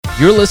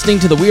You're listening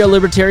to the We Are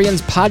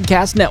Libertarians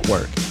Podcast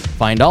Network.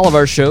 Find all of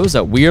our shows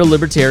at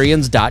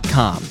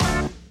wearelibertarians.com.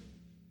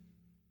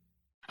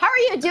 How are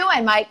you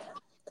doing, Mike?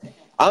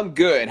 I'm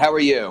good. How are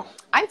you?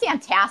 I'm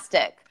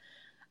fantastic.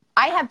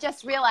 I have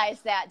just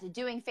realized that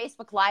doing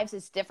Facebook Lives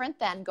is different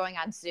than going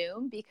on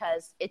Zoom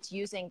because it's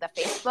using the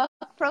Facebook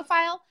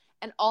profile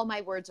and all my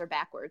words are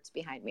backwards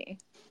behind me.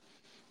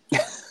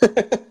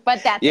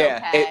 But that's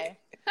okay.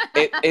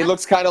 It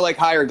looks kind of like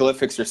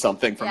hieroglyphics or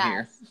something from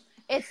here.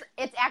 It's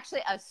actually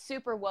a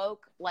super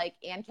woke like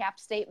ANCAP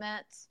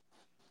statement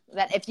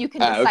that if you can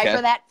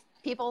decipher that,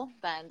 people,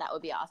 then that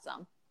would be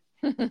awesome.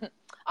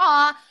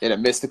 Aw. In a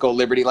mystical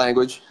liberty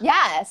language.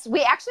 Yes,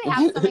 we actually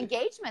have some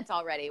engagement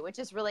already, which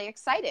is really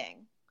exciting.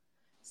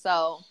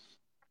 So,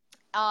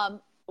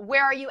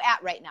 where are you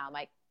at right now,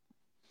 Mike?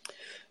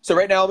 So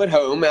right now I'm at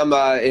home. I'm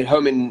at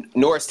home in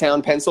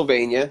Norristown,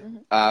 Pennsylvania.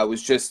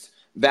 Was just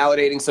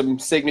validating some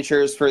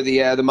signatures for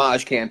the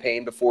Maj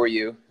campaign before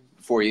you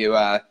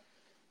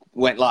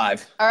went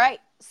live. All right,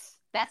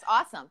 that's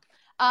awesome.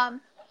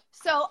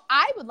 So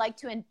I would like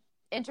to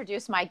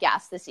introduce my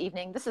guest this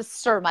evening. This is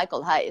Sir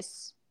Michael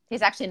Heiss.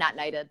 He's actually not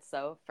knighted,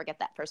 so forget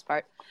that first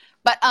part.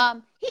 But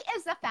he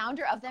is the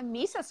founder of the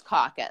Mises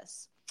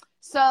Caucus.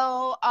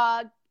 So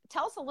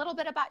tell us a little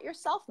bit about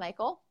yourself,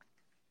 Michael.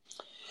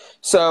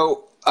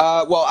 So,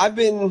 well, I've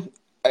been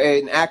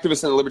an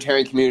activist in the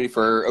libertarian community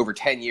for over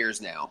 10 years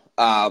now.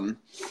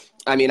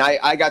 I mean,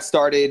 I got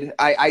started,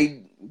 I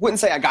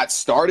wouldn't say I got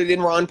started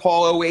in Ron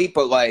Paul 08,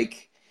 but I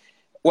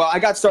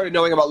got started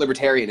knowing about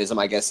libertarianism,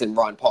 I guess, in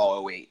Ron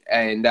Paul 08.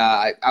 And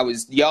I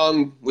was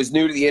young, was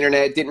new to the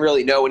internet, didn't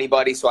really know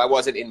anybody, so I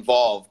wasn't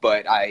involved,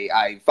 but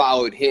I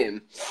followed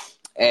him.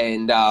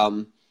 And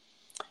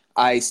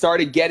I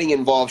started getting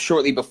involved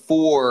shortly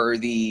before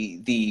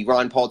the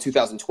Ron Paul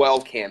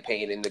 2012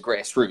 campaign in the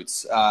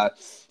grassroots.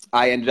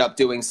 I ended up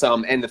doing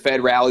some End the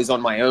Fed rallies on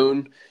my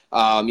own.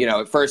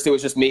 At first it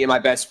was just me and my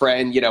best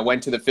friend,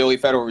 went to the Philly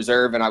Federal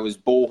Reserve and I was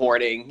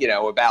bullhorning,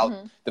 about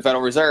the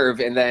Federal Reserve.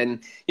 And then,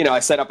 I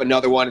set up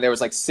another one and there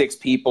was like 6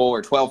 people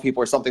or 12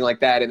 people or something like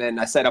that. And then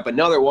I set up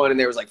another one and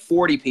there was like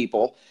 40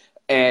 people.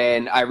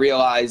 And I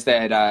realized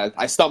that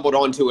I stumbled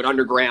onto an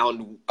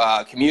underground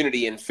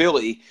community in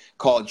Philly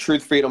called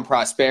Truth, Freedom,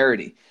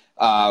 Prosperity,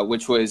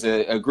 which was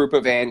a group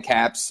of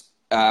ANCAPs,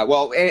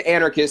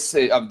 anarchists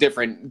of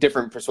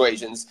different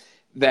persuasions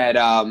that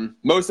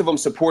most of them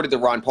supported the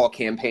Ron Paul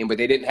campaign, but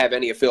they didn't have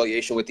any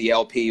affiliation with the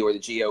LP or the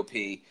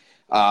GOP.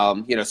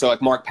 So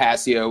like Mark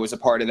Passio was a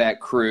part of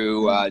that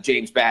crew.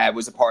 James Babb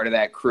was a part of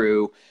that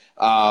crew.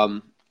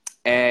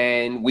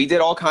 And we did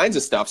all kinds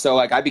of stuff. So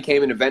like I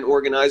became an event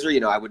organizer.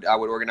 I would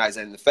organize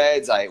in the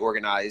feds. I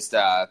organized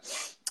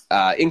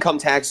income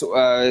tax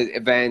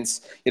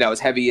events. I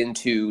was heavy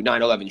into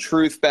 9/11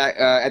 Truth back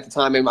at the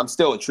time. I'm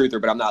still a truther,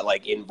 but I'm not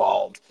like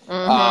involved.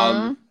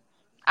 I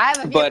have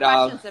a few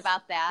questions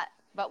about that,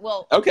 but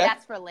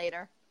that's for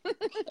later.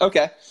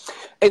 Okay.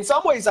 In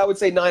some ways, I would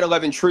say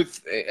 9/11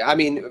 Truth,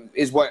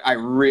 is what I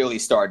really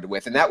started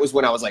with. And that was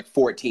when I was like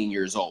 14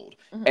 years old.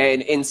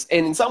 And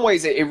in some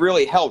ways, it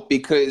really helped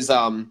because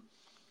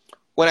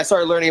when I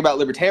started learning about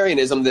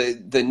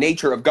libertarianism, the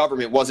nature of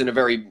government wasn't a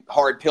very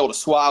hard pill to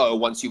swallow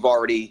once you've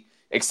already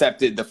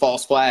accepted the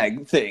false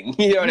flag thing.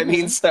 You know what I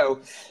mean? So,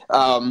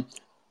 so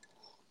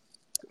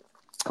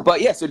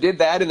did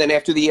that, and then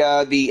after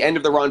the end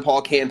of the Ron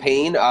Paul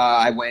campaign,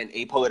 I went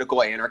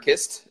apolitical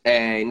anarchist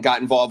and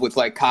got involved with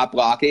like cop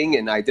blocking,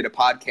 and I did a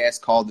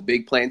podcast called The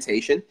Big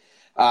Plantation,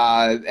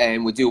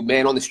 and would do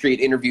man on the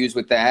street interviews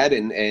with that,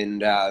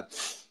 and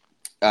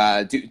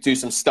do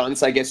some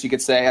stunts, I guess you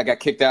could say. I got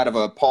kicked out of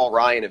a Paul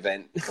Ryan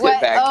event. No,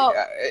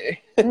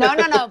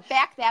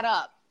 back that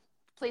up.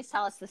 Please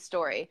tell us the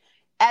story.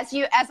 As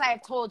I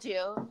have told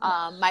you,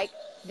 Mike,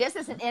 this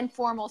is an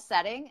informal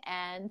setting,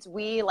 and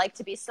we like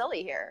to be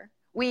silly here.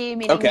 We,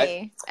 meaning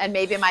me, and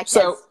maybe my kids.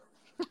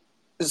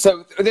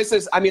 So this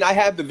is, I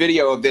have the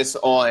video of this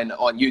on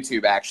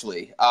YouTube,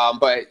 actually.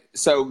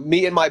 So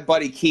me and my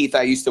buddy Keith,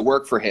 I used to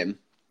work for him.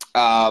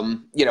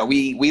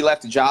 We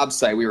left a job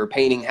site. We were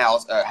painting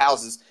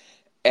houses,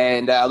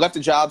 and left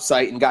a job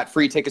site and got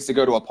free tickets to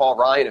go to a Paul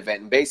Ryan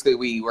event. And basically,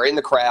 we were in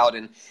the crowd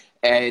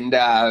and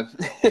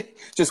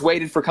just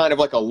waited for kind of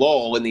like a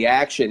lull in the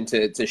action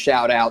to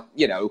shout out,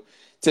 to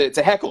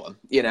heckle him,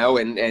 oh,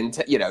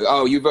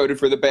 you voted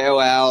for the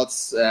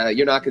bailouts,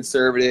 you're not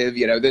conservative,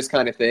 this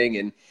kind of thing.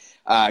 And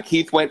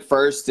Keith went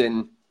first,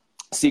 and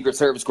Secret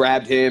Service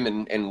grabbed him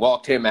and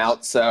walked him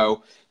out.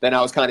 So then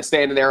I was kind of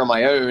standing there on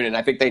my own, and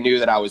I think they knew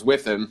that I was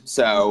with him.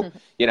 So,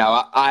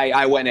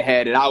 I went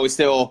ahead, and I was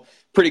still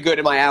pretty good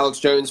in my Alex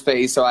Jones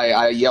face, so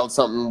I yelled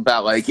something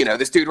about like,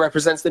 this dude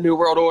represents the New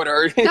World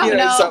Order,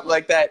 something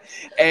like that.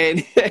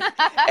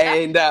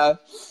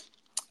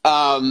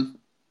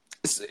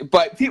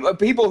 But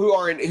people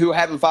who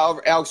haven't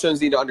followed Alex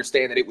Jones need to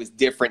understand that it was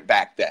different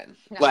back then.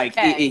 Like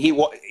he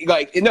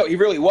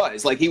really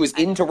was. Like he was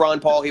into Ron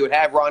Paul. He would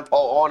have Ron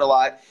Paul on a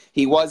lot.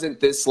 He wasn't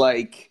this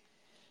like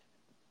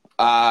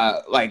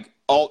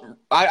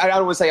I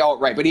don't want to say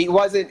alt-right, but he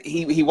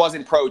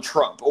wasn't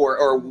pro-Trump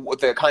or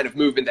the kind of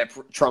movement that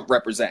Trump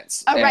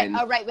represents.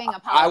 A right-wing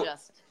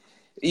apologist.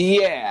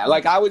 Yeah,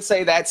 like I would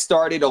say that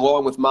started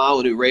along with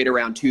Molyneux right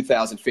around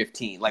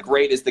 2015, like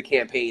right as the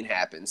campaign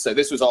happened. So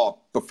this was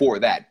all before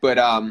that. But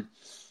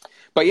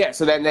yeah,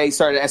 so then they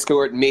started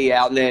escorting me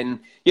out. And then,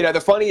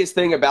 the funniest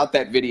thing about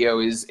that video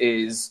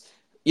is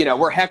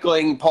we're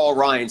heckling Paul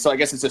Ryan. So I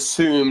guess it's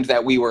assumed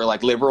that we were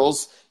like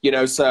liberals,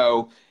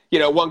 so,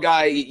 one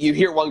guy, you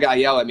hear one guy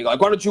yell at me like,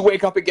 why don't you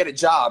wake up and get a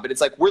job? And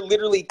it's like, we're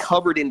literally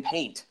covered in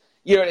paint.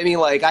 You know what I mean?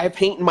 Like I have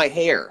paint in my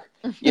hair.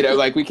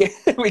 Like we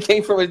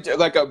came from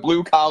a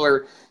blue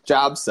collar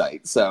job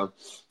site. So,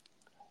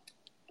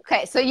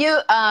 okay, so you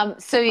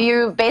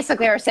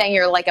basically are saying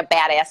you're like a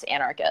badass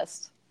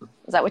anarchist.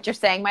 Is that what you're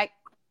saying, Mike?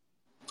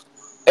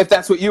 If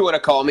that's what you want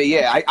to call me,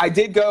 yeah. I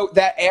did go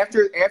that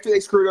after they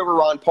screwed over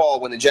Ron Paul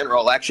when the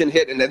general election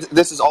hit, and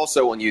this is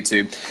also on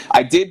YouTube.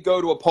 I did go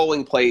to a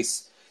polling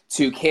place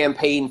to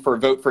campaign for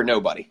Vote for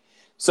Nobody.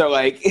 So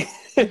like,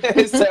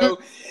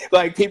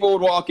 people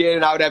would walk in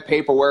and I would have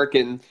paperwork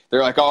and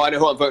they're like, oh, I know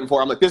who I'm voting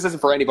for. I'm like, this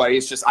isn't for anybody.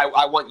 It's just,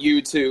 I want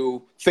you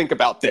to think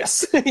about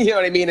this. You know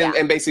what I mean? Yeah.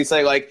 And basically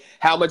say like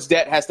how much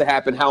debt has to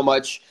happen, how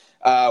much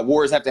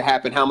wars have to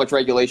happen, how much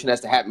regulation has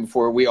to happen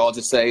before we all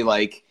just say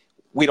like,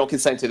 we don't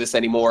consent to this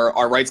anymore.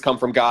 Our rights come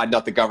from God,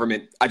 not the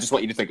government. I just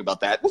want you to think about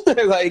that.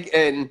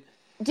 It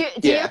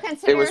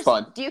was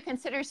fun. Do you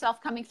consider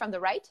yourself coming from the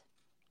right?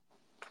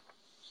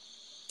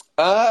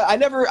 I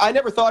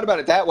never thought about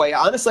it that way.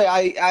 Honestly,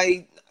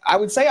 I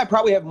would say I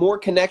probably have more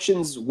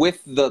connections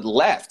with the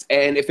left.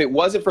 And if it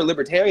wasn't for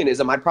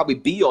libertarianism, I'd probably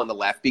be on the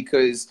left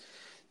because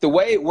the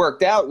way it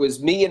worked out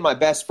was me and my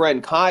best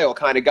friend Kyle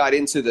kind of got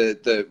into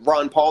the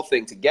Ron Paul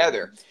thing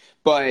together.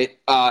 But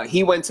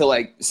he went to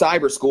like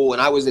cyber school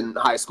and I was in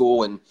high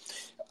school and,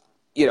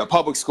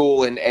 public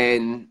school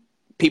and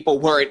people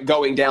weren't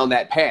going down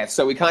that path.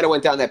 So we kind of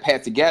went down that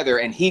path together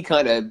and he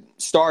kind of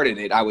started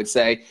it, I would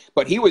say.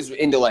 But he was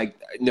into like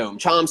Noam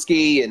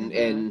Chomsky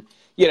and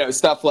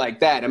stuff like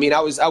that. I mean,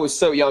 I was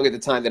so young at the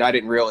time that I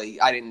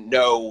didn't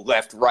know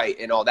left, right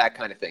and all that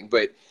kind of thing.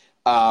 But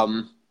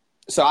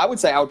so I would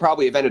say I would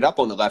probably have ended up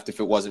on the left if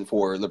it wasn't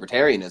for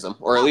libertarianism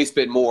or at least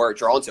been more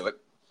drawn to it.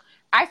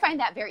 I find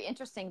that very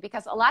interesting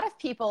because a lot of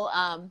people,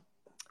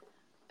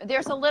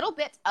 there's a little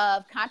bit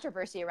of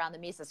controversy around the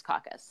Mises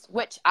Caucus,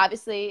 which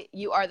obviously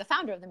you are the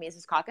founder of the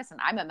Mises Caucus and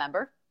I'm a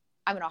member.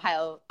 I'm an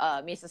Ohio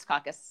Mises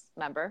Caucus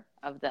member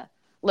of the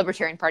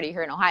Libertarian Party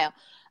here in Ohio.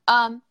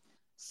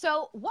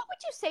 So what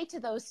would you say to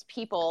those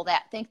people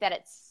that think that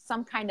it's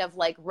some kind of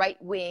like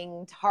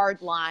right-winged,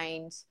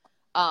 hard-lined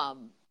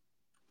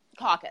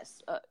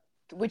caucus?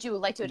 Would you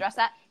like to address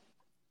that?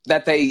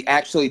 That they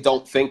actually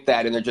don't think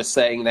that, and they're just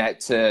saying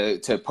that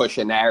to push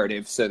a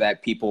narrative so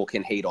that people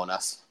can hate on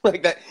us.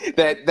 Like that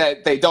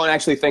they don't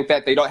actually think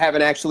that. They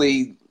haven't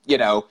actually,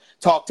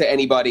 talked to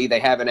anybody. They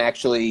haven't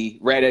actually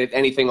read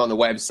anything on the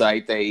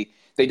website. They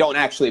don't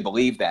actually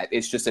believe that.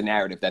 It's just a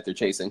narrative that they're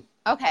chasing.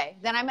 Okay,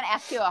 then I'm going to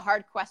ask you a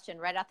hard question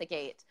right out the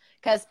gate.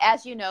 Because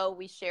as you know,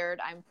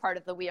 I'm part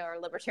of the We Are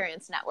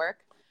Libertarians Network.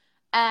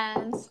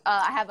 And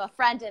I have a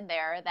friend in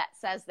there that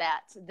says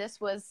that this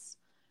was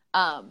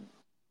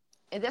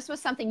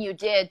something you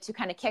did to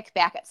kind of kick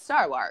back at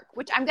Sarwark,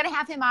 which I'm going to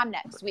have him on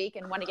next week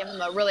and want to give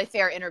him a really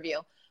fair interview.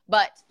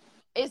 But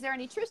is there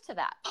any truth to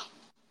that?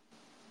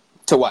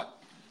 To what?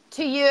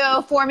 To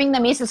you forming the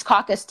Mises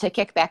Caucus to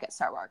kick back at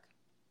Sarwark.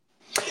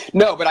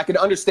 No, but I can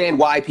understand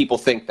why people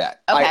think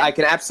that. Okay. I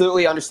can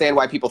absolutely understand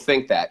why people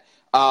think that.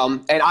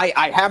 And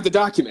I have the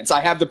documents. I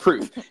have the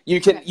proof.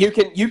 You can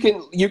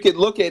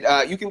look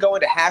at, you can go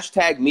into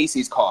hashtag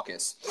Mises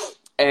Caucus.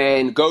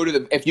 And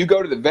if you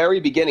go to the very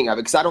beginning of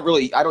it, because I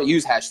don't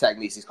use hashtag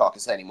Mises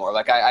Caucus anymore.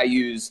 Like I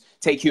use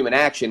Take Human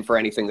Action for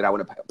anything that I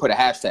want to put a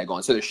hashtag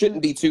on. So there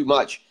shouldn't be too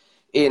much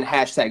in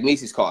hashtag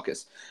Mises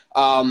Caucus.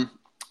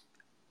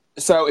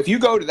 So if you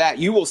go to that,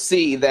 you will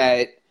see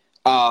that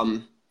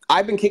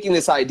I've been kicking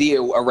this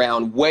idea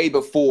around way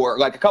before,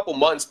 like a couple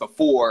months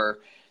before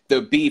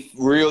the beef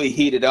really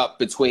heated up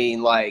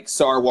between like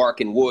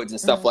Sarwark and Woods and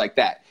stuff like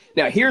that.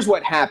 Now, here's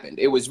what happened.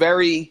 It was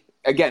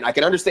again, I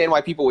can understand why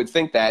people would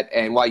think that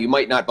and why you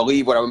might not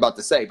believe what I'm about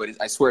to say, but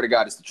I swear to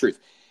God, it's the truth.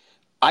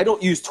 I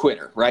don't use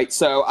Twitter, right?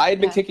 So I had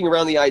been kicking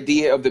around the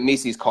idea of the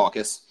Mises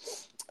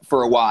Caucus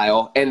for a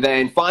while, and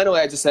then finally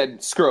I just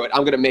said, screw it,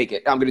 I'm going to make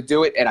it. I'm going to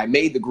do it, and I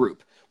made the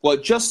group. Well,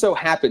 it just so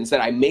happens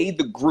that I made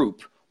the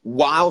group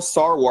while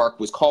Sarwark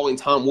was calling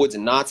Tom Woods a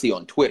Nazi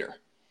on Twitter.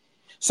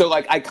 So,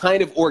 like, I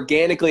kind of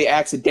organically,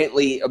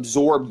 accidentally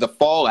absorbed the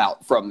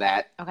fallout from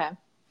that. Okay.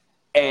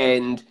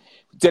 And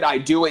did I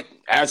do it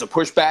as a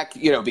pushback,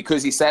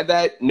 because he said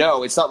that?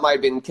 No, it's something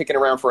I've been kicking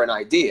around for an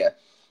idea.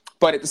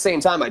 But at the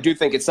same time, I do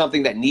think it's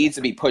something that needs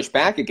to be pushed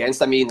back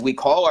against. I mean, we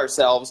call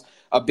ourselves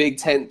a big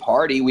tent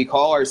party. We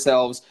call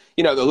ourselves,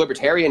 the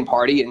Libertarian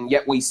Party, and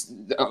yet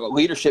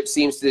leadership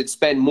seems to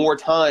spend more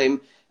time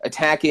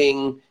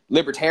attacking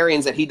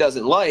libertarians that he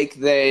doesn't like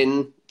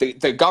than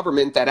the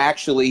government that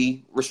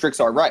actually restricts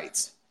our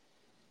rights.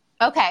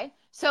 Okay.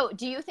 So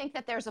do you think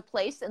that there's a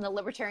place in the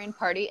Libertarian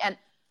Party? And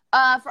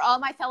for all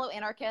my fellow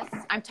anarchists,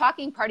 I'm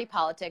talking party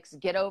politics.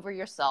 Get over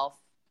yourself.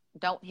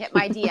 Don't hit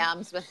my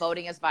DMs with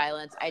voting as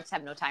violence. I just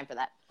have no time for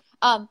that.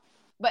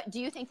 But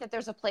do you think that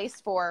there's a place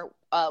for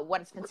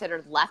what is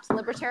considered left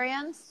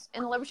libertarians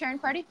in the Libertarian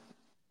Party?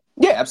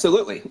 Yeah,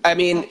 absolutely. I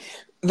mean,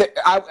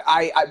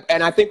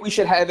 I think we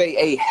should have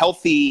a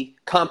healthy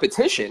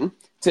competition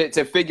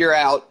to figure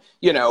out,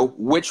 you know,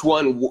 which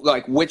one,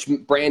 like which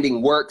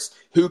branding works,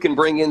 who can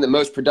bring in the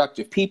most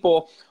productive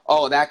people,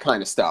 all of that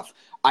kind of stuff.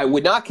 I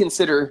would not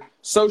consider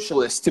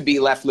socialists to be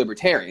left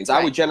libertarians. Right.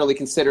 I would generally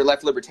consider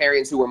left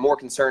libertarians who are more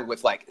concerned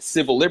with like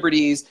civil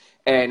liberties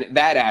and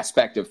that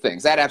aspect of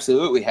things. That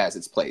absolutely has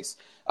its place.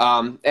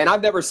 And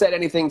I've never said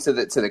anything to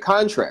the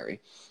contrary,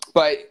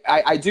 but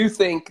I do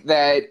think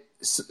that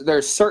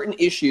there's certain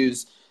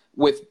issues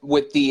with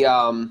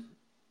the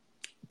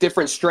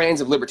different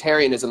strands of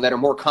libertarianism that are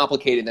more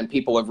complicated than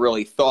people have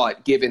really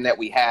thought, given that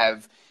we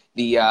have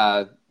the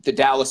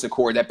Dallas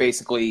Accord that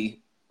basically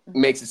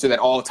makes it so that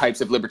all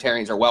types of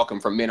libertarians are welcome,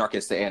 from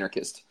minarchist to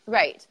anarchist.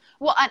 Right.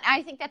 Well, and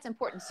I think that's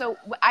important. So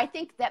I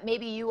think that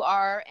maybe you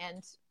are,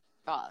 and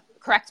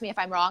correct me if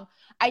I'm wrong,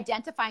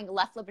 identifying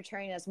left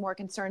libertarian as more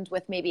concerned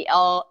with maybe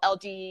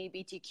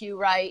LGBTQ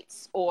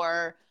rights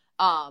or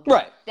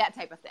right. that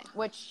type of thing,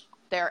 which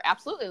they're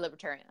absolutely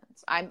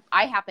libertarians.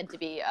 I happen to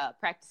be a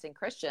practicing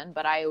Christian,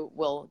 but I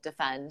will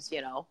defend,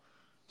 you know,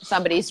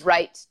 somebody's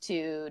right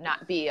to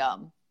not be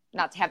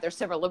not to have their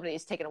civil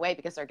liberties taken away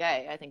because they're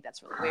gay. I think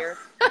that's really weird.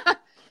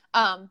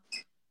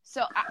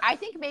 So I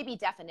think maybe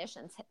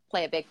definitions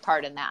play a big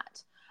part in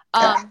that.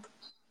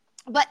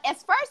 But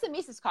as far as the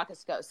Mises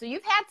Caucus goes, so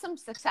you've had some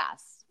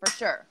success for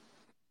sure.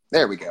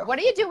 There we go. What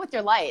do you do with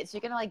your lights?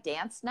 You're going to like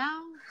dance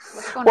now?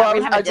 What's going on? Are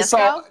you have a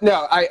disco?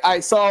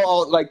 I saw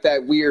all like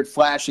that weird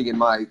flashing in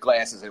my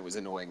glasses. It was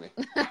annoying me.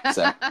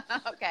 So.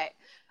 Okay.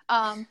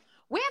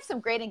 We have some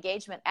great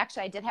engagement.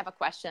 Actually, I did have a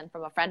question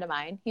from a friend of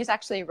mine. He's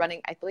actually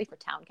running, I believe, for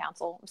town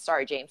council. I'm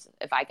sorry, James,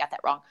 if I got that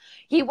wrong.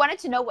 He wanted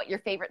to know what your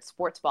favorite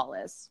sports ball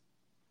is.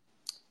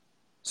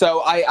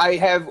 So I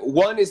have,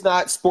 one is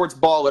not sports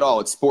ball at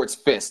all. It's sports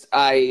fist.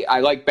 I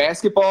like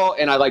basketball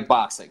and I like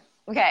boxing.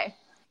 Okay.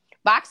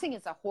 Boxing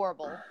is a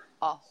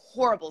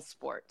horrible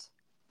sport.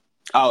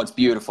 Oh, it's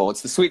beautiful.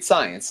 It's the sweet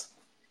science.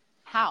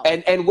 How?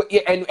 And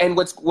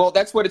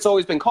that's what it's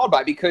always been called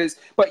by,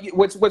 but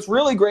what's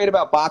really great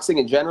about boxing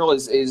in general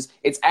is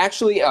it's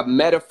actually a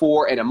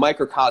metaphor and a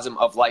microcosm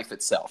of life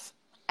itself.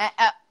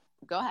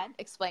 Go ahead,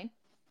 explain.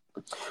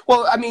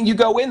 Well, I mean, you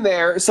go in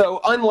there, so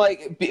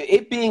unlike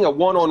it being a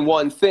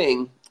one-on-one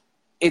thing,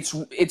 it's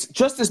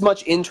just as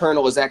much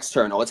internal as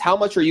external. It's how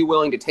much are you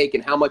willing to take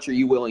and how much are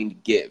you willing to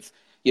give?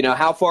 You know,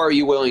 how far are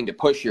you willing to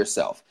push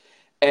yourself?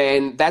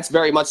 And that's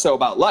very much so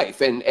about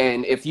life. And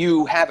if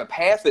you have a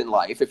path in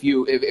life, if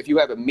you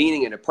have a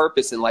meaning and a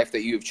purpose in life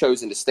that you've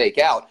chosen to stake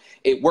out,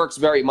 it works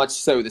very much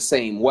so the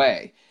same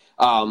way.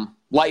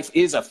 Life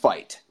is a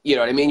fight. You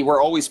know what I mean?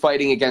 We're always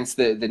fighting against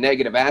the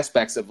negative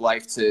aspects of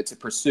life to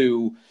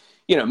pursue,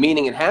 you know,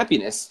 meaning and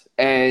happiness.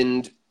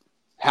 And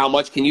how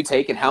much can you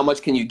take and how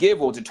much can you give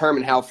will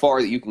determine how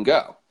far that you can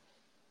go.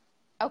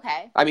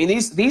 Okay. I mean,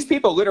 these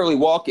people literally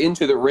walk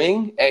into the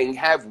ring and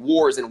have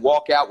wars and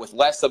walk out with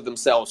less of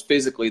themselves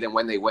physically than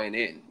when they went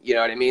in. You know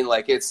what I mean?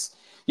 Like it's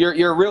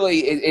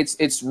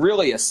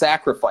really a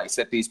sacrifice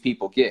that these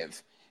people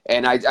give.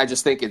 And I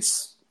just think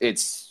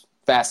it's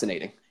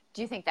fascinating.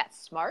 Do you think that's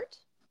smart?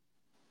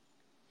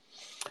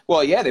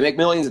 Well, yeah, they make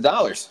millions of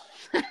dollars.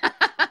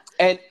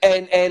 and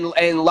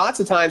lots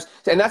of times,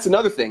 and that's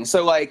another thing.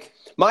 So like,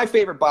 my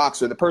favorite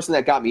boxer, the person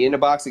that got me into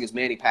boxing, is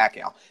Manny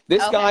Pacquiao.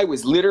 This guy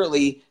was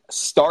literally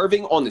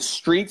starving on the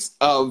streets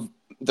of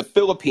the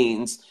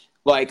Philippines,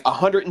 like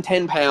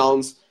 110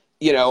 pounds,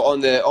 you know, on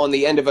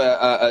the end of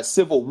a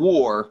civil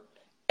war,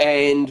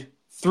 and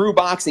through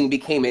boxing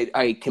became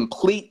a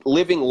complete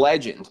living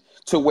legend,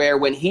 to where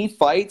when he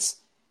fights,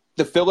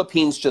 the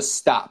Philippines just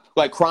stop.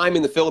 Like, crime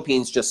in the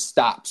Philippines just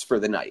stops for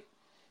the night.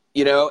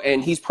 You know,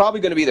 and he's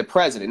probably going to be the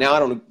president. Now, I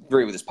don't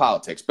agree with his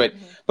politics, but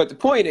the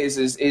point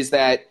is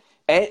that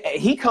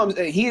he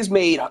has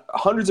made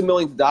hundreds of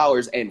millions of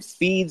dollars and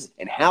feeds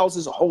and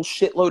houses a whole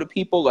shitload of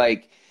people.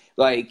 Like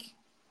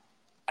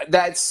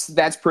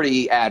that's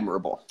pretty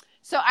admirable.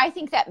 So I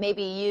think that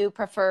maybe you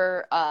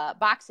prefer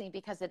boxing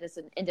because it is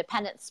an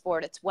independent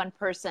sport. It's one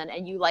person,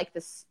 and you like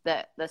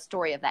the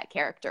story of that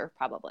character,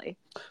 probably.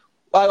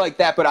 Well, I like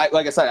that, but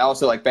like I said, I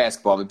also like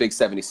basketball. I'm a big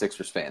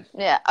 76ers fan.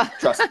 Yeah.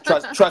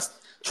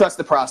 Trust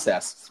the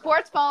process.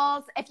 Sports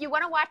balls. If you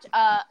want to watch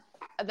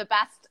the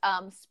best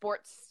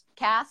sports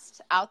cast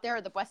out there,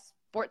 the best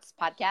sports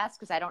podcast,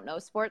 because I don't know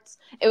sports,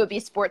 it would be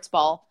Sports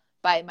Ball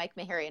by Mike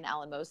Maharrey and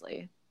Alan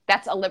Mosley.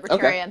 That's a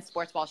libertarian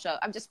sports ball show.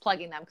 I'm just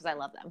plugging them because I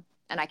love them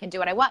and I can do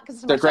what I want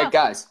because they're great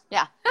guys.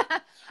 Yeah.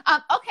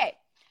 Okay.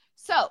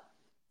 So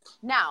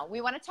now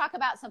we want to talk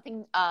about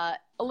something a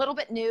little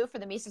bit new for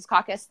the Mises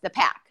Caucus, the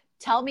PAC.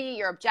 Tell me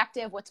your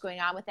objective, what's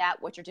going on with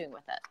that, what you're doing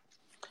with it.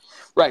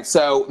 Right.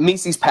 So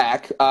Mises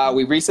PAC,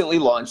 we recently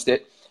launched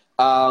it.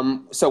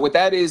 So what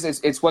that is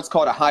it's what's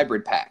called a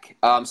hybrid PAC.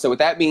 So what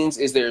that means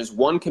is there's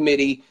one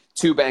committee,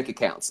 two bank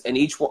accounts, and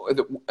each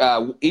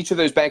of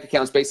those bank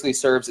accounts basically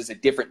serves as a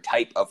different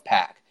type of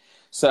PAC.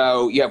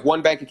 So you have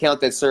one bank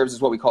account that serves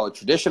as what we call a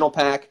traditional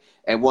PAC,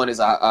 and one is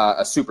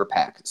a super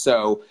PAC.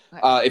 So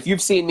if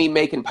you've seen me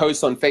making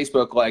posts on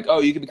Facebook like, oh,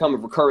 you can become a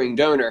recurring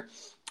donor,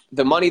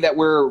 the money that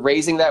we're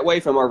raising that way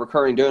from our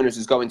recurring donors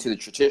is going to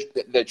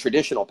the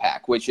traditional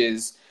PAC, which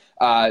is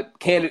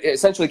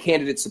essentially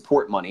candidate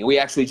support money. We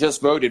actually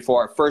just voted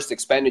for our first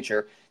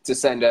expenditure to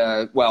send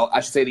I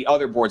should say the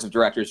other boards of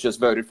directors just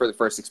voted for the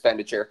first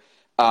expenditure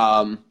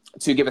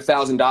to give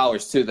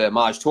 $1,000 to the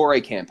Maj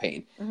Toure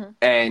campaign. Mm-hmm.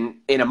 And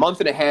in a month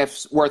and a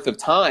half's worth of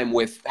time,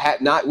 we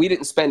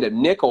didn't spend a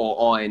nickel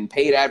on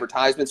paid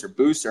advertisements or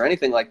boosts or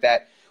anything like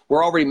that.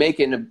 We're already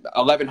making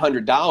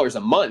 $1,100 a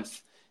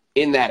month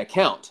in that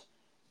account.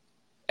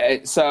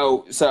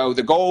 So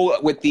the goal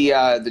with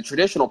the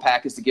traditional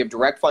PAC is to give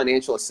direct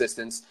financial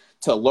assistance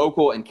to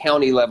local and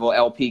county level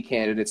LP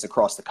candidates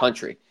across the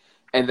country.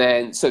 And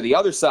then, so the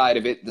other side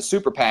of it, the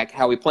super PAC,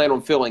 how we plan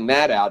on filling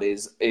that out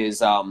is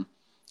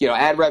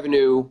ad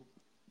revenue,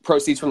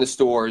 proceeds from the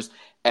stores,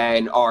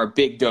 and our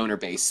big donor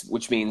base,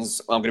 which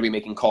means I'm going to be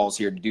making calls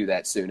here to do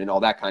that soon and all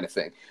that kind of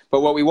thing.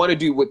 But what we want to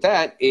do with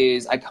that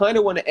is I kind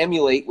of want to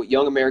emulate what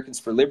Young Americans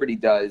for Liberty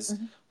does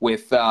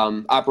with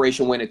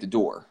Operation Win at the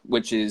Door,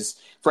 which is,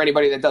 for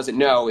anybody that doesn't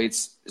know,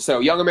 so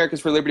Young Americans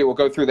for Liberty will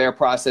go through their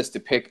process to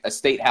pick a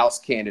state house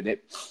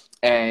candidate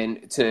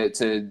and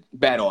to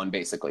bet on,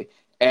 basically.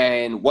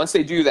 And once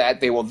they do that,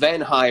 they will then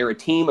hire a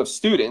team of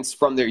students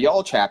from their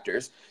YAL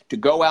chapters to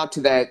go out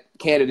to that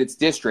candidate's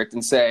district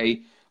and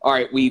say, all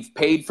right, we've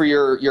paid for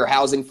your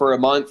housing for a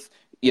month.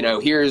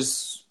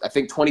 Here's, I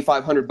think,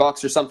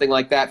 $2,500 or something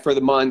like that for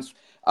the month.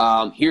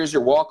 Here's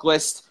your walk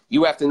list.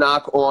 You have to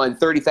knock on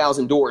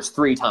 30,000 doors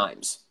 3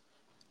 times.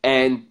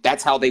 And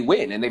that's how they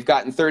win. And they've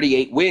gotten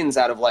 38 wins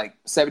out of like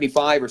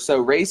 75 or so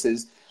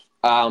races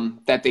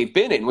that they've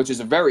been in, which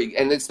is and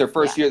it's their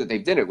first year that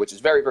they've done it, which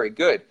is very, very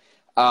good.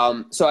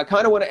 So I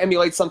kind of want to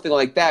emulate something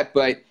like that,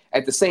 but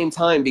at the same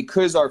time,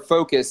 because our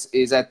focus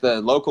is at the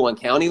local and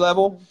county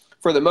level,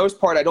 for the most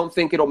part, I don't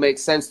think it'll make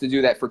sense to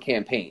do that for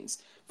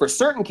campaigns. For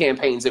certain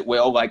campaigns, it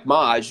will, like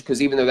Maj,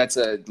 because even though that's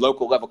a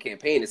local level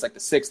campaign, it's like the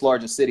 6th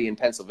largest city in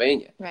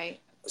Pennsylvania. Right.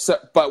 So,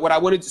 but what I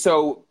wanted,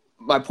 so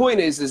my point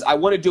is I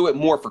want to do it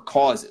more for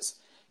causes,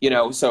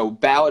 so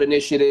ballot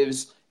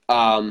initiatives,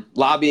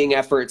 lobbying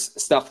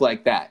efforts, stuff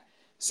like that.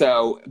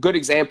 So a good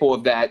example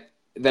of that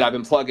I've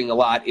been plugging a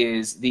lot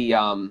is the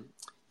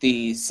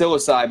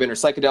psilocybin or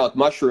psychedelic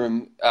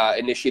mushroom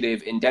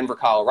initiative in Denver,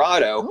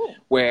 Colorado,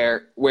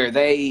 where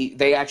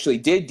they actually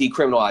did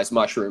decriminalize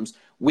mushrooms.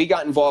 We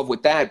got involved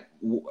with that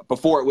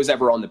before it was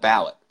ever on the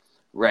ballot,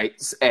 right?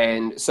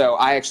 And so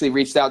I actually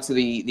reached out to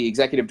the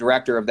executive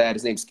director of that.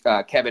 His name's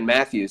Kevin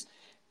Matthews.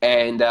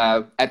 And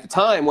at the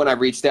time when I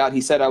reached out,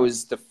 he said I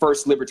was the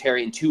first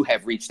libertarian to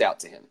have reached out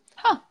to him.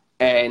 Huh.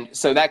 And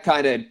so that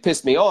kind of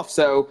pissed me off.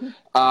 So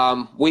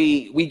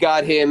we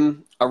got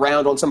him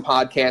around on some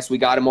podcasts. We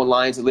got him on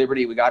Lions of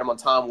Liberty. We got him on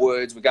Tom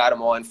Woods. We got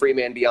him on Free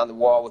Man Beyond the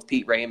Wall with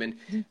Pete Raymond.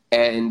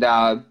 And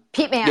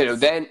Pete Mance.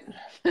 Then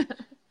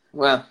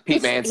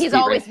Pete Mance. He's Pete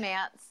always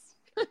Raymond.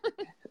 Mance.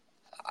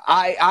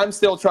 I'm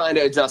still trying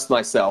to adjust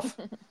myself.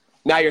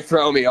 Now you're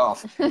throwing me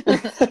off.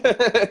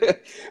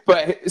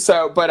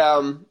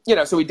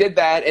 So we did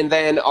that, and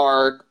then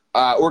our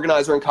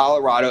organizer in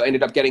Colorado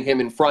ended up getting him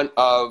in front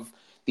of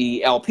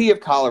the LP of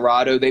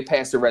Colorado. They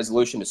passed a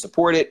resolution to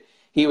support it.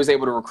 He was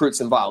able to recruit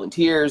some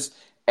volunteers,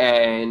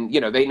 and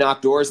they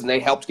knocked doors and they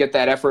helped get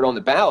that effort on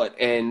the ballot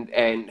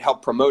and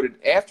helped promote it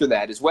after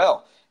that as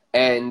well.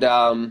 And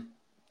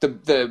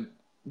the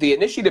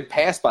initiative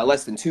passed by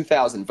less than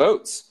 2,000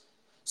 votes.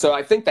 So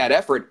I think that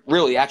effort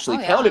really actually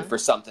counted for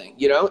something,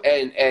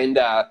 and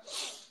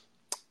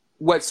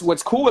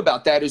what's cool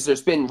about that is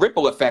there's been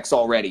ripple effects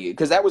already,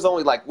 because that was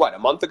only a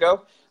month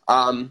ago.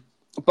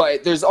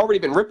 But there's already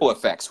been ripple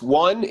effects.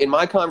 One, in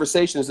my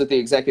conversations with the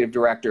executive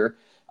director,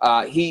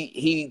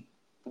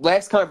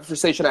 last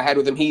conversation I had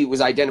with him, he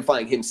was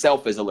identifying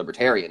himself as a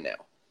libertarian now.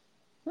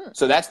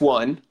 So that's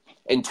one.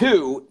 And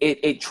two,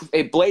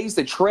 it blazed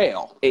a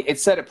trail. It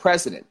set a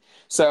precedent.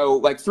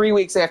 So 3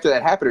 weeks after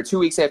that happened, or 2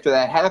 weeks after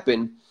that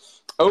happened,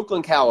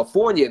 Oakland,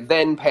 California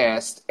then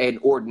passed an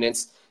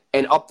ordinance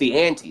and upped the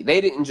ante.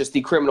 They didn't just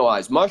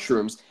decriminalize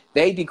mushrooms,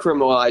 they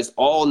decriminalized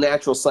all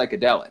natural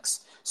psychedelics.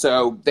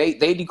 So they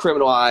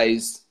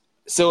decriminalized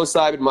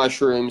psilocybin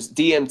mushrooms,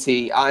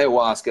 DMT,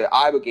 ayahuasca,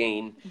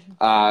 ibogaine,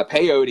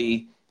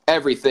 peyote,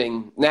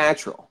 everything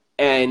natural.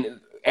 And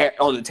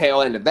on the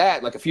tail end of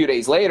that, a few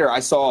days later, I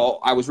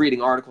was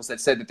reading articles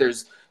that said that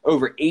there's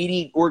over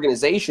 80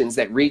 organizations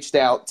that reached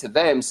out to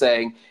them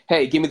saying,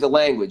 hey, give me the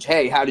language.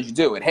 Hey, how did you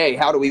do it? Hey,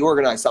 how do we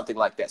organize something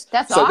like this?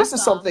 That's awesome. This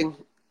is something,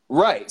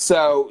 right.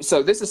 So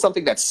this is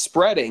something that's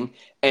spreading,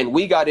 and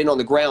we got in on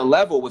the ground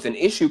level with an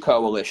issue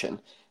coalition.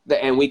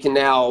 and we can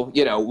now,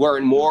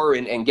 learn more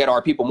and get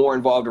our people more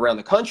involved around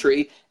the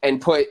country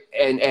and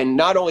and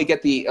not only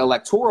get the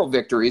electoral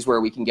victories where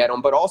we can get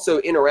them, but also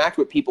interact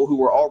with people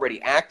who are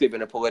already active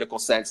in a political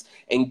sense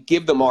and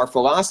give them our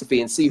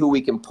philosophy and see who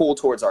we can pull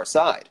towards our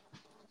side.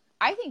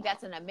 I think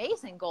that's an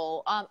amazing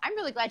goal. I'm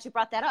really glad you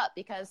brought that up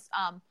because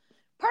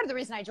part of the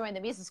reason I joined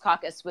the Mises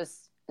Caucus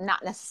was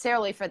not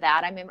necessarily for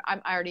that. I mean,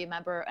 I'm already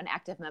an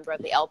active member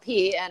of the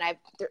LP, and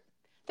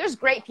there's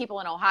great people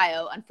in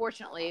Ohio.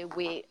 Unfortunately,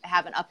 we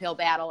have an uphill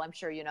battle. I'm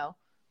sure you know,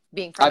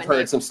 I've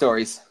heard some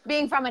stories.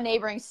 Being from a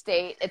neighboring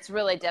state, it's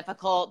really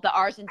difficult. The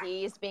R's and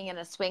D's, being in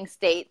a swing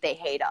state, they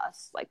hate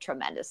us like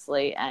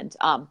tremendously. And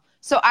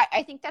so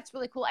I think that's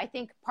really cool. I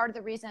think part of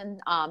the reason,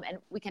 and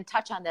we can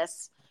touch on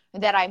this,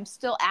 that I'm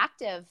still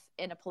active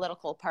in a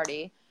political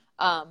party,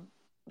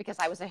 because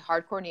I was a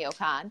hardcore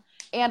neocon,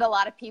 and a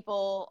lot of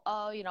people,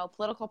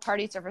 political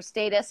parties are for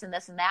status and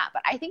this and that.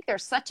 But I think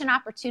there's such an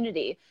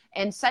opportunity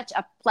and such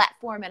a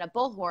platform and a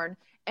bullhorn.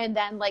 And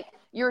then, like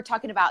you were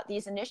talking about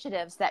these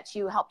initiatives that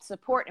you helped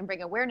support and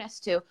bring awareness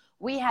to.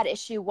 We had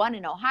issue 1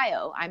 in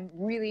Ohio. I'm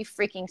really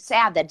freaking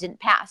sad that didn't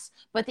pass,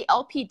 but the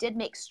LP did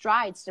make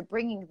strides to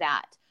bringing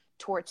that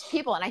towards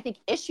people. And I think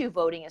issue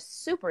voting is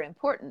super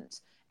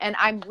important. And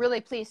I'm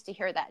really pleased to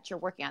hear that you're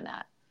working on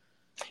that.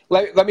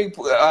 Let me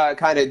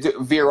kind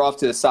of veer off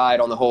to the side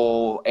on the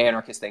whole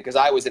anarchist thing, because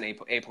I was an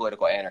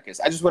apolitical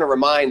anarchist. I just want to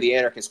remind the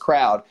anarchist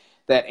crowd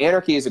that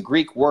anarchy is a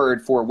Greek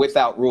word for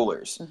without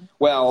rulers. Mm-hmm.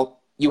 Well,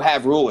 you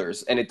have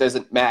rulers, and it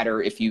doesn't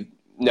matter if you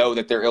know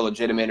that they're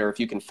illegitimate or if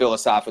you can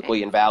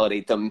philosophically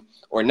invalidate them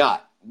or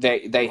not.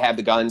 They have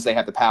the guns, they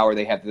have the power,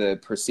 they have the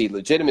perceived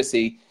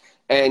legitimacy.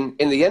 And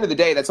in the end of the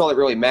day, that's all that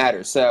really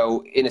matters.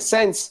 So in a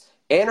sense,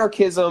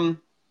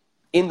 anarchism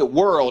in the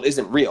world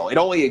isn't real. It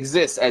only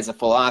exists as a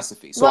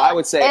philosophy. So I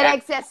would say it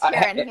exists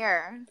here and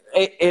here.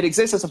 It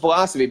exists as a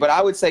philosophy, but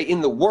I would say in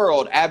the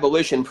world,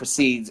 abolition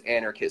precedes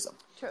anarchism.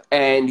 True.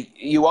 And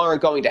you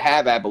aren't going to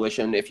have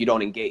abolition if you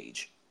don't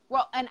engage.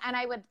 Well, and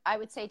I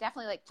would say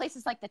definitely like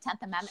places like the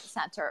 10th Amendment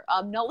Center,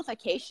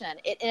 nullification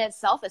in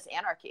itself is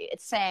anarchy.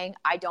 It's saying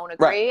I don't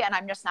agree, right, and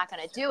I'm just not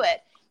going to do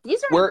it.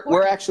 These are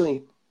we're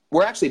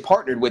actually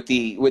partnered with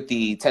the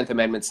 10th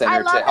Amendment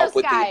Center to help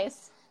with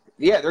guys.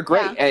 Yeah, they're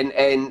great, yeah.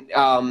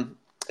 And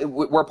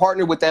we're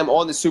partnered with them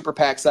on the Super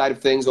PAC side of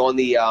things, on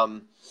the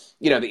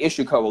the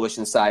Issue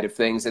Coalition side of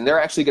things, and they're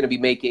actually going to be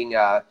making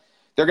a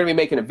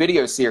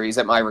video series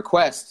at my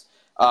request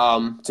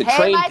to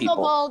train Michael people.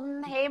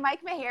 Bolden. Hey, Mike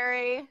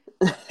Maharrey.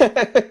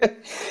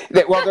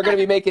 Well, they're going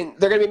to be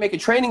making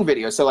training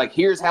videos. So, like,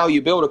 here's how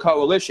you build a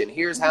coalition.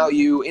 Here's how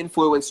you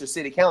influence your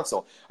city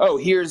council. Oh,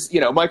 here's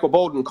Michael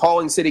Bolden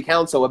calling city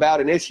council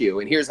about an issue,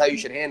 and here's how you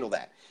should handle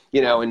that.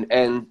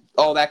 And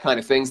all that kind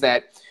of things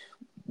that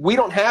we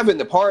don't have in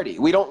the party.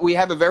 We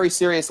have a very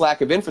serious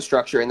lack of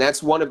infrastructure, and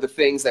that's one of the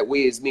things that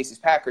we as Mises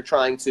PAC are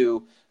trying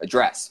to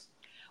address.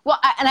 Well,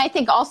 and I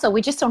think also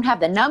we just don't have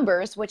the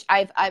numbers, which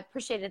I've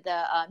appreciated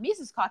the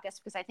Mises Caucus,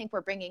 because I think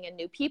we're bringing in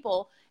new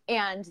people,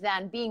 and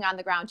then being on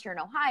the ground here in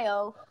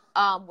Ohio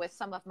with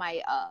some of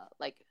my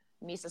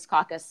Mises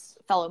Caucus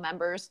fellow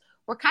members,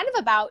 we're kind of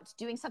about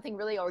doing something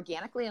really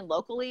organically and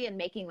locally and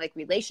making like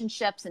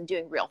relationships and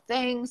doing real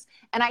things.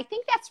 And I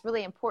think that's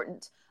really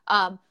important.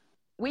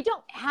 We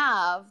don't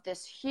have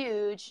this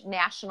huge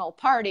national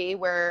party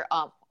where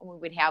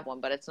we'd have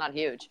one, but it's not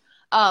huge,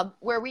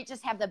 where we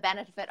just have the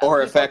benefit of or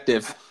people,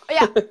 effective.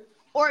 Yeah.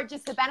 Or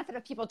just the benefit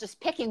of people just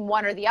picking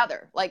one or the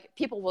other. Like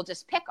people will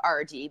just pick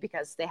RD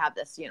because they have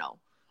this,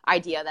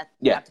 idea that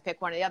you have to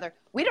pick one or the other.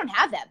 We don't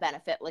have that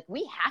benefit. Like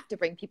we have to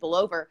bring people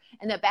over.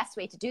 And the best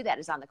way to do that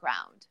is on the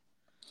ground.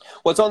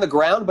 Well, it's on the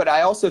ground, but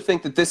I also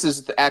think that this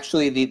is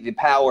actually the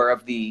power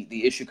of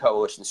the Issue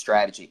Coalition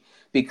strategy,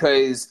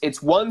 because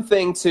it's one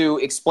thing to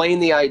explain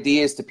the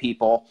ideas to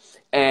people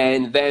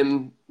and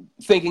them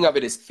thinking of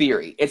it as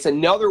theory. It's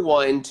another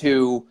one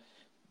to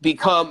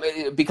become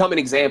an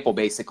example,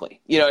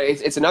 basically.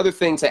 It's another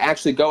thing to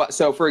actually go out.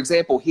 So, for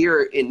example,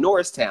 here in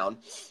Norristown,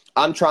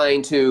 I'm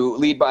trying to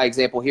lead by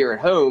example here at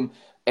home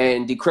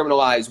and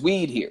decriminalize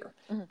weed here.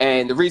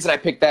 And the reason I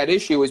picked that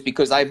issue is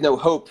because I have no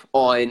hope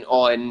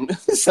on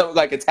something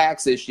like a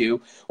tax issue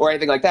or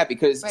anything like that,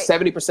 because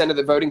 70% of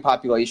the voting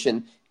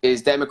population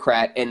is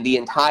Democrat and the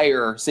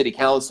entire city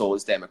council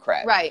is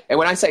Democrat. Right. And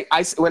when I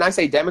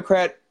say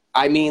Democrat,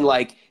 I mean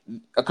like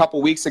a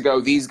couple weeks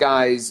ago, these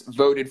guys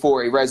voted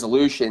for a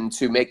resolution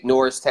to make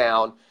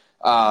Norristown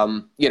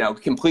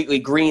completely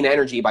green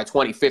energy by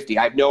 2050.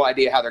 I have no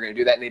idea how they're going to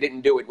do that, and they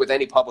didn't do it with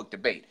any public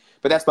debate.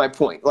 But that's my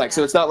point.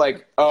 So it's not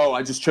like, oh,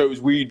 I just chose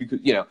weed because,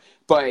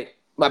 But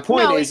my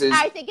point is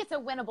I think it's a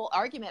winnable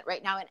argument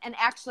right now. And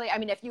actually, I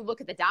mean, if you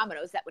look at the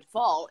dominoes that would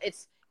fall,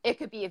 it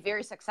could be a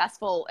very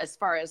successful as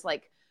far as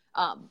like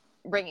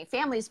bringing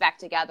families back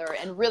together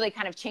and really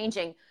kind of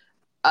changing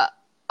an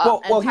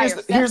entire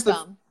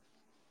system.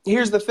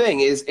 Here's the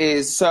thing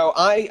is so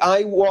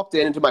I walked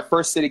into my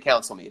first city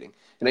council meeting,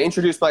 and I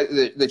introduced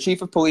the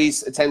chief of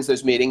police attends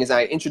those meetings.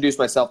 I introduced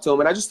myself to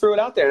him, and I just threw it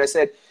out there, and I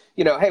said,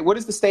 hey, what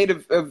is the state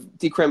of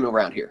decrim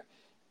around here?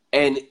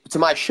 And to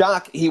my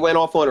shock, he went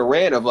off on a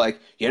rant of like,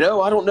 I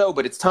don't know,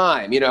 but it's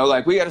time.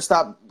 Like we got to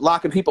stop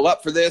locking people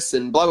up for this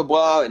and blah, blah,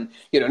 blah. And,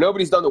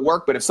 nobody's done the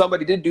work. But if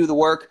somebody did do the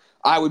work,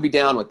 I would be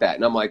down with that.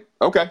 And I'm like,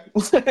 okay.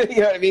 You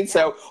know what I mean?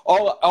 So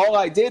all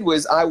I did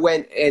was I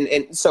went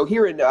and so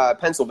here in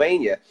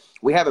Pennsylvania,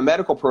 we have a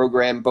medical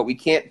program, but we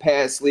can't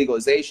pass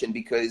legalization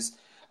because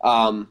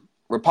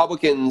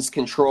Republicans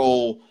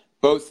control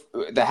both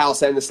the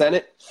House and the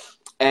Senate,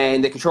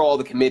 and they control all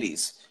the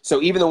committees.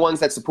 So even the ones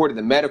that supported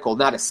the medical,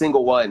 not a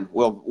single one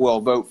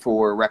will vote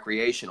for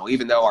recreational,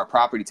 even though our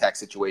property tax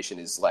situation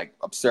is like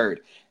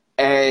absurd.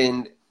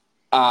 And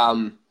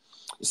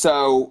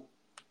so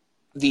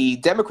the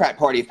Democrat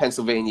Party of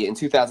Pennsylvania in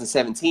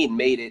 2017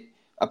 made it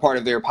a part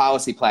of their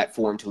policy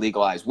platform to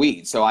legalize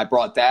weed. So I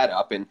brought that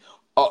up. And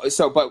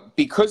but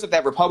because of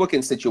that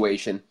Republican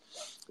situation,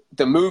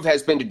 the move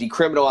has been to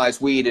decriminalize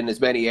weed in as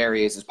many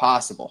areas as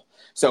possible.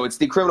 So it's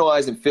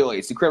decriminalized in Philly,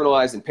 it's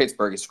decriminalized in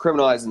Pittsburgh, it's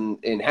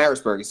decriminalized in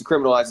Harrisburg, it's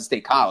decriminalized in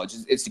State College,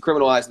 it's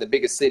decriminalized in the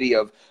biggest city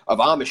of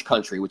Amish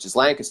country, which is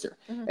Lancaster.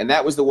 Mm-hmm. And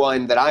that was the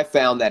one that I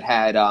found that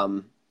had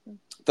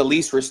the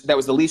least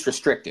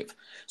restrictive.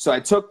 So I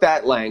took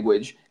that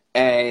language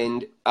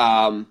and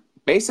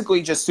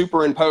basically just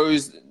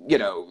superimposed,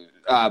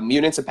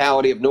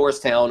 municipality of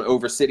Norristown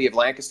over city of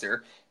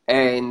Lancaster,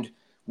 and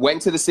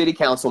went to the city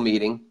council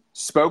meeting,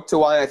 spoke to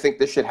why I think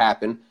this should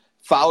happen,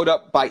 followed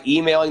up by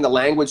emailing the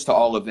language to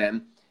all of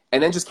them,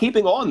 and then just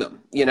keeping on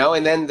them,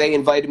 and then they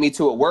invited me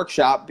to a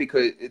workshop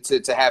because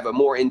to have a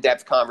more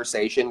in-depth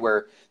conversation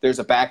where there's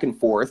a back and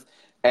forth.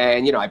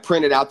 And, I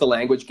printed out the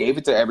language, gave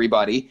it to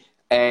everybody,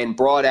 and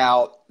brought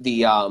out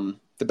the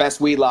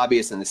best weed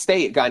lobbyist in the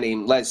state, a guy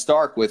named Les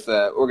Stark with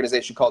an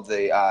organization called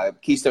the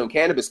Keystone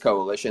Cannabis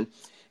Coalition.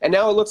 And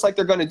now it looks like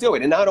they're going to do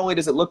it. And not only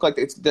does it look like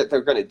that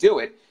they're going to do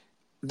it,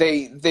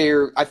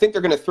 I think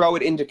they're going to throw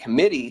it into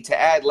committee to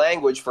add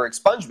language for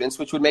expungements,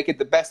 which would make it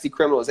the best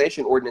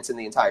decriminalization ordinance in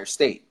the entire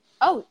state.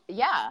 Oh,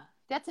 yeah.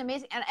 That's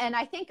amazing. And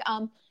I think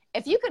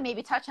if you could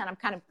maybe touch on, I'm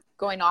kind of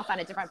going off on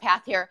a different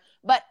path here,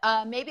 but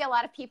maybe a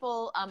lot of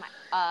people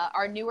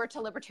are newer to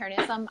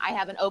libertarianism. I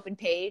have an open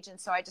page, and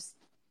so I just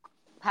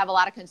have a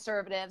lot of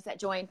conservatives that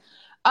join.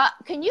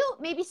 Can you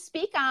maybe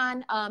speak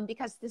on,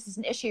 because this is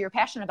an issue you're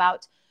passionate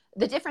about,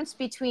 the difference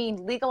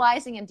between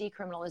legalizing and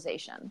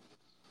decriminalization?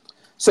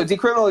 So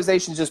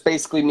decriminalization just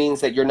basically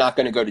means that you're not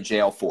going to go to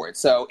jail for it.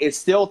 So it's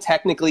still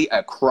technically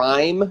a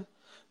crime,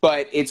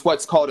 but it's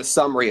what's called a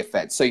summary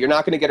offense. So you're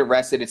not going to get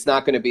arrested. It's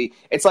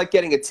like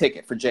getting a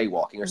ticket for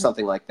jaywalking or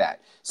something like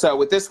that. So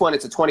with this one,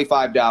 it's a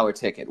 $25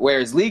 ticket,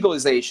 whereas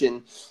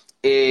legalization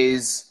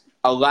is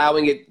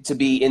allowing it to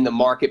be in the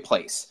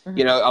marketplace.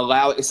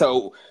 Mm-hmm.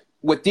 So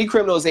with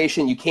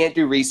decriminalization, you can't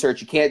do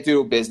research, you can't do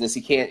a business,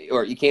 you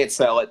can't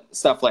sell it,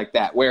 stuff like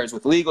that. Whereas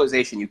with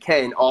legalization, you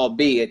can,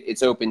 albeit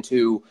it's open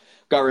to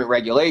government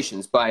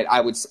regulations. But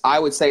I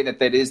would say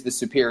that is the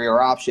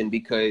superior option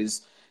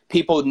because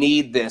people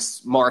need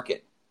this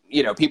market.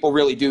 People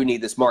really do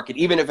need this market,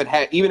 even if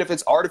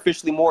it's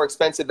artificially more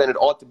expensive than it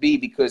ought to be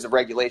because of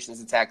regulations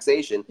and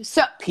taxation.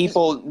 So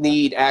people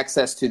need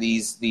access to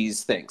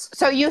these things.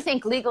 So you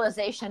think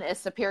legalization is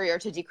superior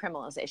to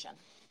decriminalization?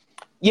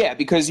 Yeah,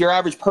 because your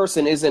average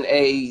person isn't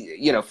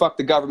a, fuck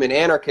the government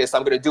anarchist,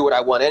 I'm going to do what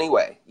I want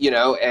anyway,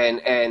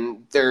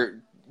 and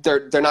they're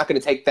not going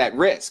to take that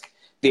risk,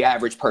 the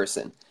average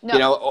person,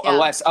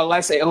 unless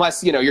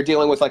you're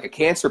dealing with like a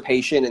cancer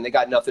patient and they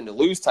got nothing to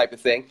lose type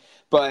of thing.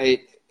 But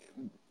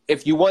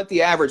if you want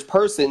the average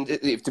person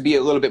to be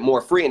a little bit more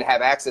free and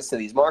have access to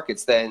these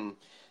markets, then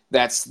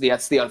that's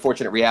the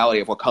unfortunate reality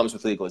of what comes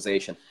with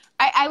legalization.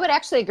 I would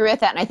actually agree with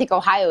that, and I think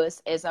Ohio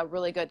is a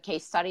really good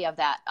case study of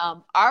that.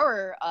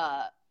 Our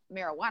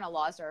marijuana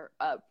laws are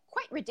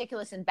quite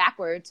ridiculous and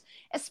backwards,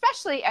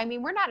 especially,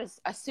 we're not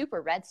a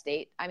super red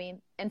state,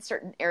 in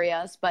certain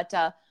areas, but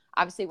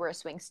obviously we're a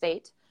swing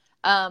state.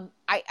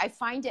 I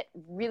find it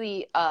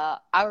really,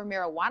 our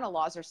marijuana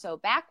laws are so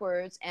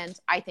backwards, and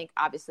I think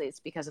obviously it's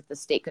because of the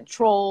state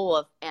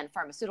control and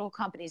pharmaceutical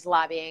companies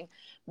lobbying,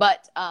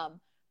 but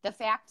the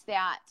fact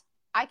that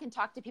I can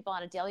talk to people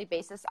on a daily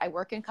basis. I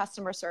work in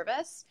customer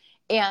service,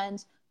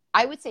 and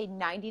I would say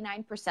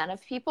 99%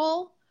 of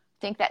people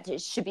think that they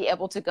should be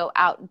able to go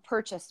out and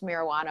purchase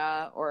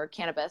marijuana or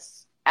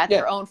cannabis at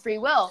their own free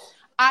will.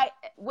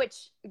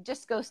 Which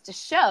just goes to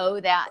show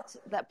that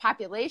the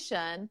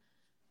population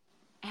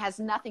has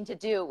nothing to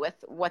do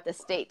with what the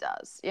state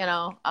does,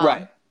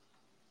 Right.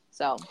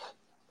 So.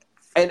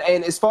 And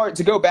as far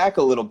to go back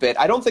a little bit,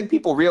 I don't think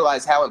people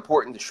realize how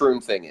important the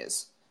shroom thing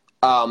is.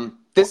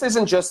 This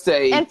isn't just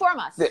inform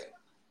us.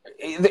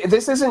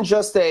 This isn't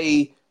just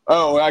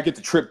I get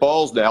to trip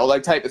balls now,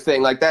 like type of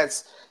thing. Like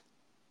that's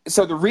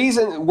so the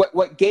reason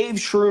what gave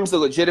shrooms the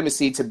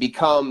legitimacy to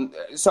become.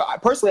 So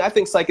personally, I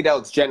think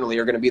psychedelics generally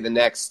are going to be the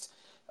next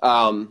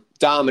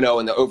domino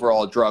in the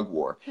overall drug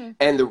war.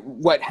 And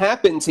what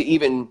happened to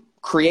even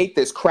create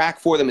this crack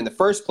for them in the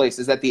first place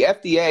is that the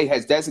FDA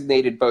has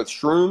designated both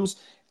shrooms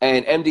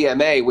and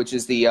MDMA, which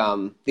is the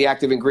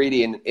active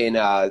ingredient in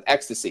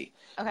ecstasy.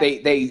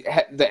 Okay. The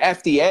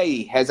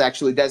FDA has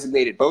actually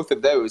designated both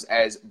of those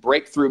as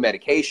breakthrough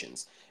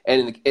medications.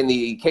 And in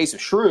the case of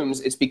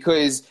shrooms, it's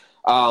because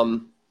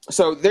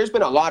so there's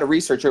been a lot of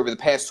research over the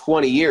past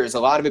 20 years, a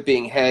lot of it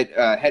being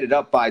headed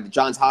up by the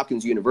Johns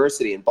Hopkins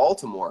University in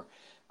Baltimore,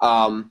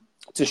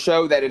 to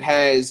show that it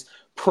has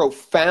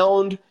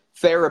profound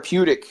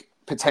therapeutic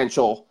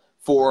potential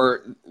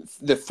for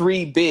the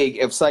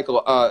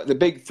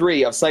big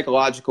three of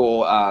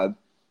psychological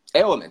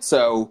ailments.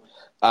 So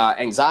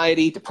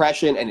anxiety,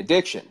 depression, and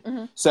addiction.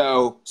 Mm-hmm.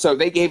 So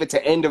they gave it to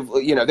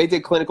they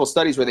did clinical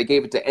studies where they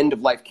gave it to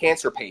end-of-life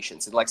cancer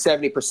patients, and like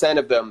 70%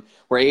 of them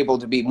were able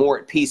to be more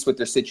at peace with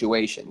their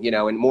situation,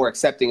 and more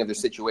accepting of their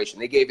situation.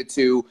 They gave it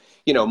to,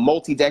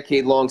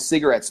 multi-decade-long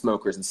cigarette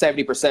smokers, and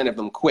 70% of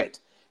them quit,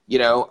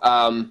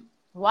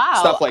 Wow.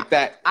 stuff like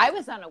that. I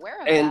was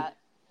unaware of that.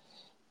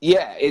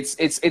 Yeah,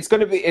 it's going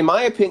to be, in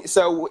my opinion,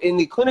 so in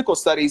the clinical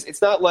studies,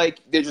 it's not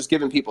like they're just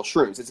giving people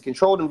shrooms. It's a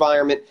controlled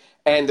environment,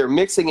 and they're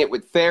mixing it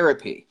with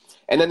therapy.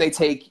 And then they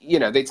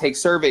take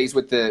surveys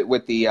with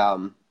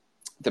the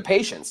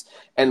patients.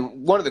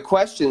 And one of the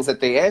questions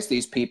that they ask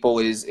these people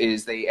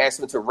is they ask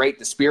them to rate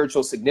the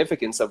spiritual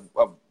significance of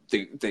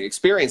the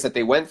experience that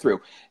they went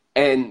through.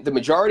 And the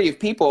majority of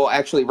people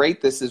actually rate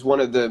this as one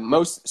of the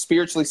most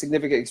spiritually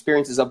significant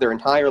experiences of their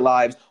entire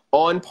lives,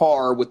 on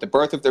par with the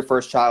birth of their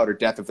first child or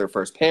death of their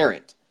first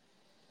parent.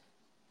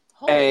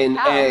 Holy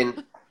cow.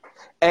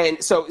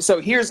 And so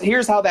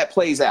here's how that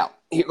plays out.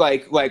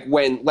 Like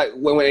when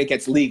it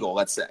gets legal,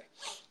 let's say.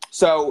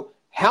 So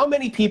how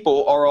many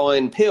people are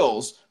on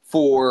pills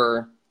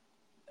for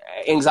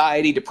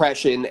anxiety,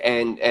 depression,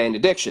 and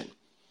addiction?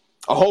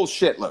 A whole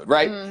shitload,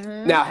 right?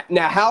 Mm-hmm.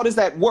 Now how does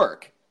that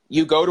work?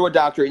 You go to a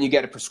doctor and you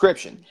get a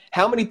prescription.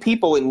 How many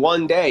people in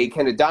one day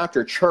can a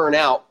doctor churn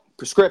out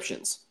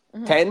prescriptions?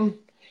 Mm-hmm. 10?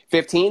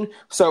 15?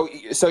 So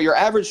your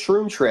average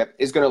shroom trip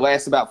is going to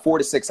last about 4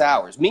 to 6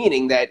 hours,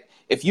 meaning that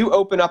if you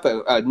open up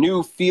a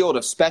new field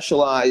of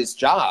specialized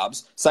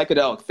jobs,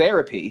 psychedelic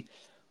therapy,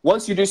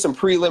 once you do some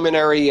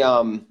preliminary,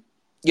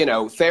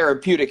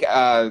 therapeutic,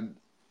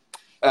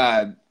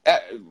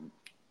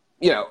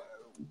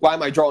 why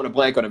am I drawing a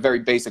blank on a very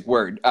basic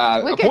word?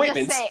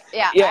 Appointments.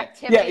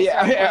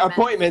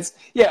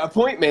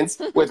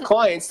 Appointments with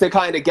clients to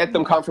kind of get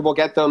them comfortable,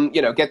 get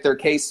their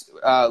case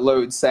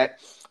load set.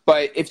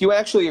 But if you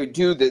actually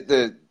do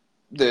the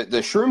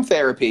shroom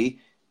therapy,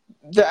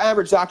 the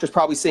average doctor is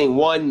probably seeing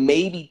 1,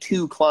 maybe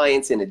 2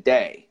 clients in a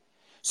day.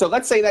 So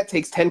let's say that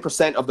takes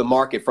 10% of the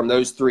market from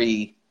those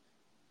 3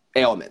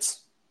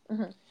 ailments.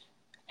 Mm-hmm.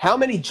 How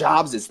many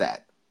jobs is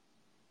that?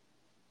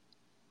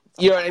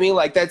 You know what I mean?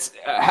 Like, that's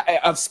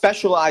of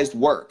specialized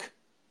work.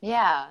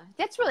 Yeah,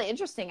 that's really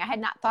interesting. I had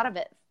not thought of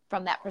it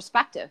from that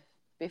perspective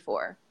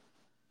before.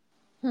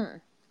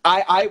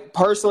 I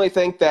personally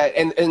think that,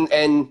 and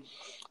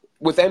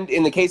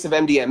in the case of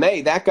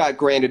MDMA, that got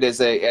granted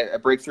as a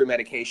breakthrough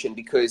medication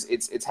because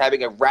it's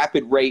having a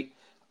rapid rate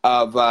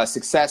of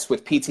success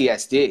with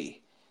PTSD.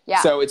 Yeah.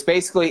 So it's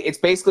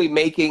basically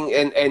making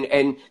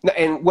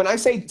and when I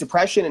say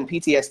depression and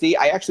PTSD,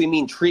 I actually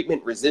mean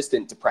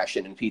treatment-resistant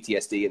depression and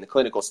PTSD in the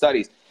clinical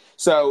studies.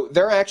 So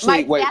they're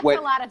actually that's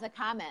a lot of the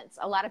comments.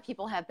 A lot of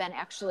people have been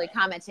actually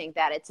commenting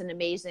that it's an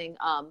amazing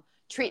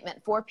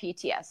treatment for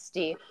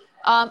PTSD.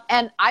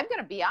 And I'm going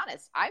to be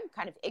honest, I'm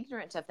kind of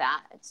ignorant of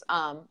that. It's,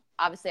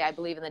 obviously, I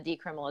believe in the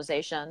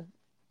decriminalization.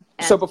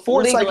 And so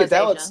before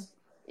psychedelics,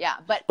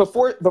 but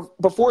before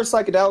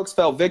psychedelics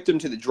fell victim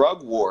to the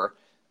drug war,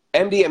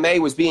 MDMA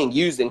was being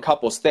used in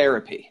couples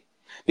therapy,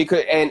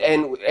 because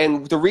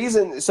and the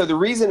reason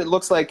it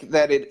looks like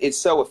that it's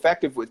so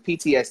effective with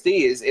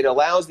PTSD is it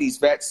allows these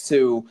vets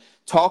to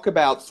talk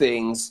about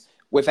things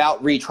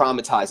without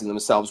re-traumatizing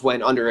themselves,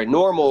 when under a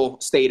normal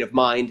state of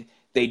mind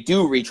they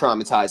do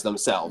re-traumatize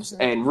themselves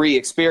and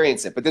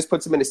re-experience it. But this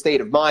puts them in a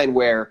state of mind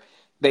where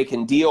they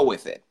can deal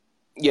with it,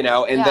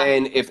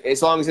 then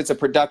as long as it's a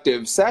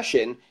productive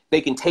session,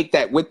 they can take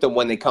that with them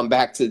when they come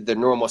back to the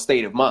normal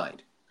state of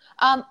mind.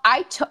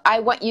 I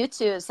want you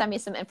to send me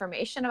some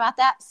information about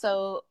that,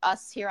 so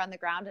us here on the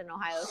ground in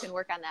Ohio can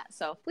work on that.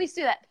 So please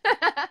do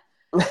that.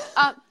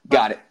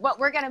 Got it. But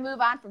we're going to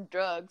move on from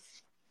drugs.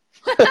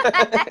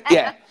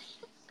 Yeah.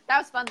 That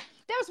was fun.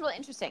 That was really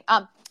interesting.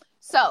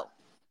 So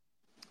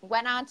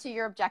went on to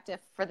your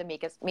objective for the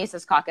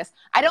Mises Caucus.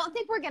 I don't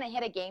think we're going to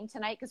hit a game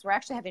tonight because we're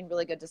actually having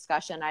really good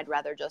discussion. I'd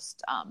rather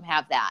just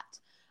have that.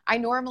 I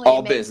normally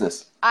all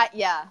business.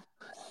 Yeah,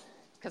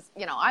 because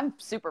I'm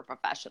super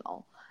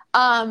professional.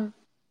 But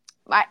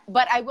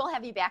I will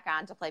have you back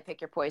on to play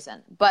Pick Your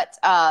Poison. But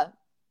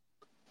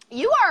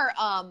you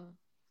are,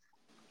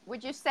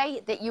 would you say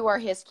that you are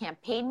his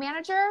campaign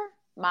manager,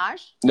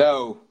 Maj?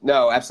 No,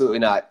 absolutely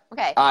not.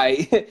 Okay.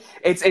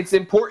 It's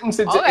important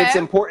to, it's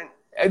important.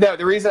 No,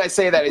 the reason I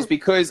say that is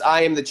because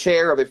I am the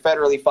chair of a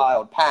federally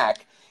filed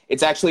PAC.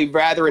 It's actually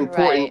rather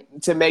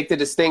important to make the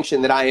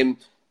distinction that I am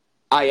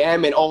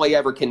and only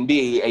ever can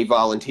be a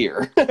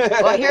volunteer.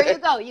 Well, here you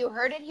go. You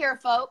heard it here,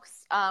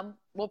 folks.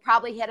 We'll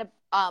probably hit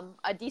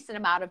a decent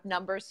amount of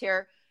numbers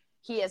here.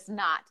 He is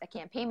not a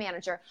campaign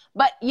manager,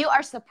 but you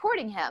are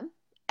supporting him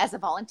as a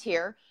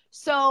volunteer.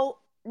 So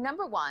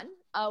number one,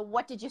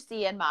 what did you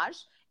see in Maj?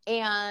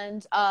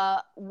 And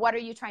what are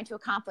you trying to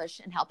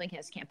accomplish in helping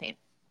his campaign?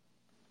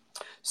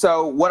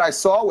 So what I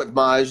saw with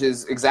Maj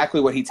is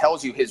exactly what he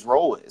tells you his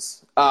role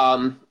is.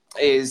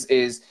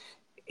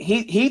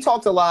 He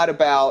talked a lot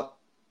about,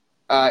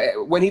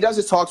 when he does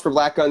his talks for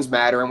Black Guns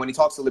Matter and when he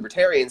talks to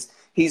libertarians,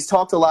 he's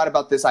talked a lot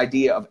about this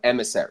idea of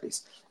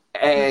emissaries.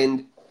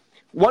 And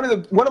one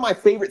of my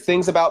favorite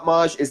things about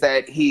Maj is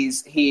that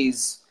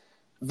he's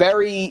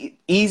very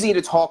easy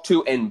to talk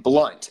to and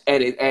blunt,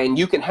 and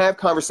you can have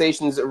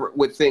conversations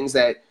with things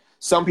that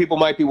some people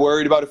might be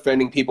worried about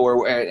offending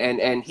people,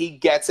 and he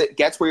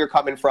gets where you're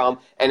coming from,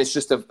 and it's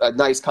just a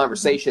nice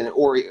conversation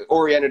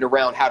oriented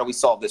around how do we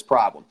solve this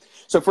problem.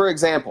 So, for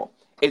example,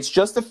 it's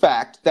just the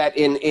fact that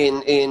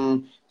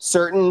in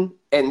certain,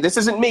 and this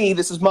isn't me,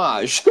 this is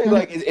Maj,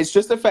 like it's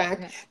just the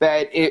fact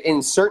that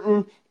in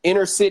certain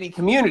inner city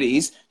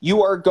communities,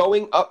 you are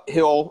going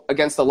uphill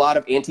against a lot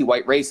of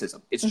anti-white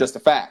racism. It's just a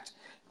fact.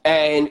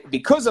 And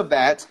because of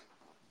that,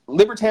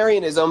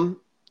 libertarianism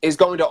is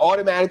going to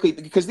automatically,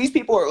 because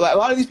a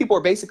lot of these people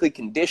are basically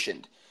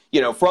conditioned,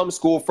 from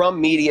school,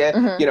 from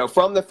media,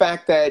 from the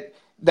fact that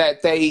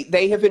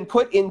they have been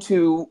put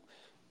into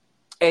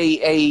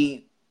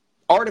a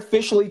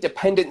artificially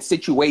dependent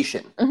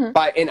situation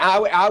and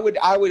I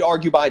would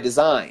argue by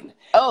design.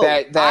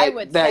 I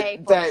would say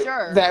for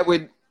sure.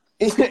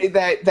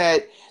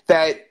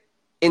 that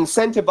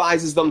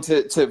incentivizes them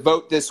to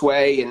vote this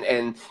way,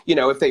 and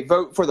if they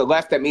vote for the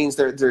left, that means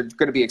they're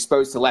going to be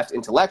exposed to left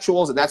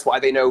intellectuals, and that's why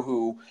they know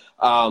who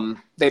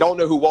they don't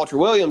know who Walter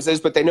Williams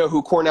is, but they know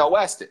who Cornel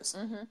West is,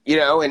 and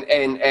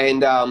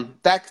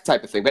that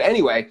type of thing. But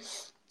anyway,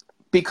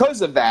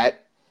 because of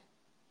that,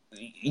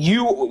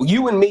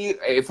 you and me,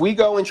 if we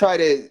go and try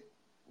to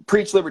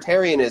preach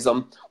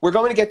libertarianism, we're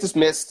going to get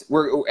dismissed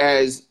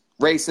as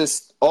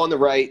racist, on the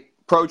right,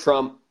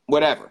 pro-Trump,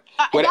 whatever.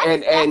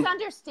 That's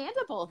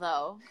understandable,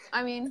 though.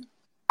 I mean,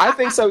 I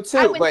think so too.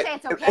 I wouldn't say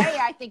it's okay.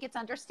 I think it's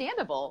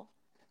understandable.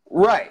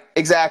 Right,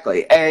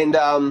 exactly. And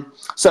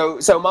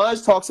so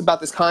Maj talks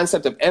about this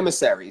concept of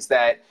emissaries,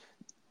 that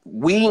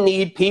we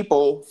need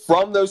people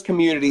from those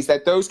communities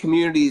that those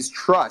communities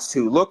trust,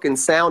 who look and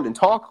sound and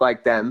talk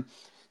like them,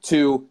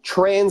 to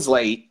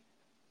translate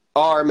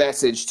our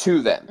message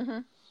to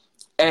them.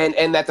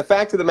 And that the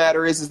fact of the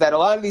matter is that a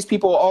lot of these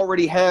people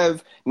already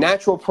have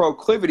natural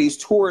proclivities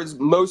towards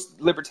most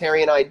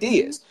libertarian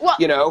ideas. Well,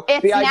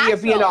 the idea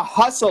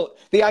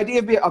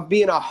of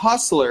being a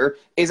hustler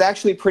is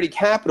actually pretty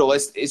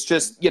capitalist. It's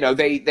just,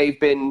 they've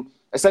been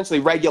essentially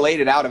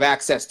regulated out of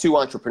access to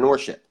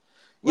entrepreneurship,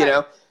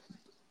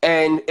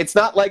 and it's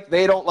not like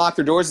they don't lock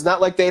their doors. It's not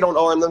like they don't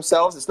arm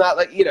themselves. It's not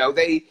like,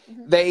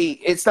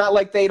 it's not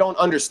like they don't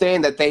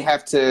understand that they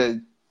have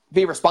to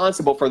be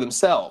responsible for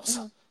themselves.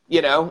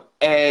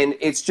 And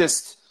it's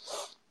just,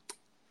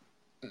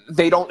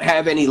 they don't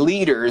have any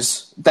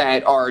leaders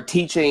that are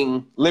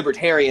teaching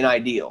libertarian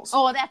ideals.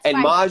 Oh,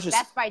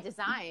 that's by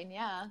design,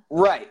 yeah.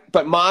 Right,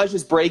 but Maj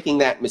is breaking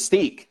that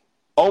mystique.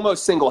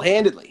 Almost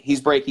single-handedly, he's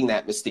breaking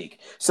that mystique.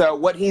 So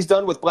what he's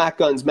done with Black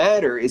Guns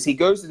Matter is he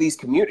goes to these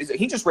communities.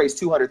 He just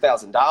raised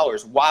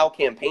 $200,000 while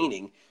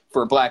campaigning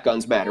for Black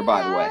Guns Matter,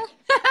 by the way.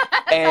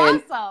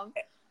 That's awesome.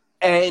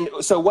 And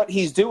so what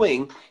he's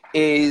doing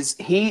is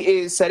he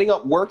is setting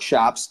up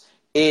workshops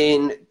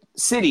in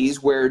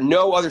cities where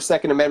no other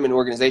Second Amendment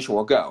organization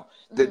will go.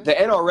 The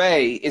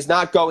NRA is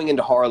not going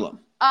into Harlem.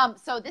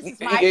 So this is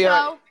my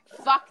show.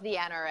 Fuck the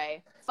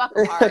NRA. Fuck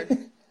hard.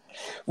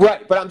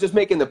 Right, but I'm just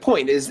making the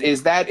point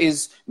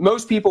is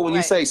most people, when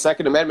you say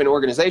Second Amendment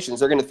organizations,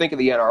 they're going to think of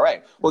the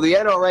NRA. Well, the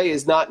NRA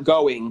is not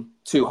going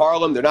to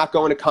Harlem. They're not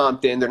going to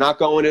Compton. They're not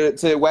going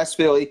to West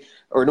Philly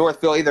or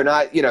North Philly. They're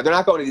not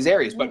going to these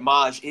areas, but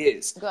Maj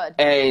is. Good.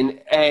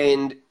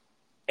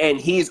 And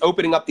he's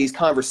opening up these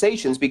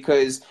conversations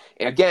because,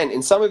 again,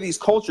 in some of these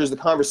cultures, the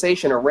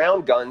conversation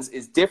around guns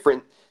is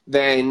different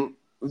than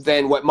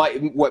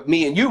what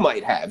me and you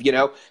might have.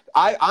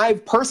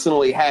 I've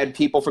personally had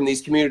people from these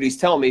communities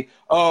tell me,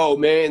 oh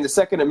man, the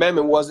Second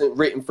Amendment wasn't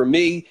written for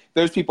me.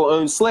 Those people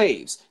own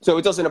slaves, so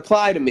it doesn't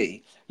apply to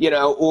me.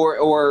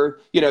 Or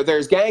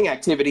there's gang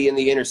activity in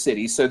the inner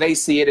city, so they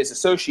see it as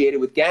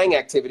associated with gang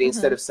activity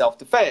instead of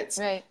self-defense.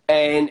 Right.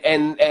 And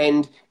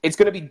it's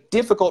going to be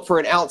difficult for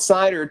an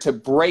outsider to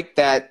break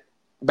that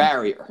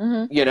barrier,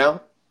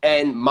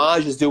 and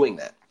Maj is doing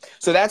that.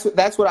 So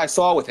that's what I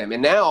saw with him.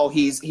 And now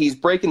he's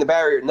breaking the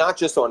barrier, not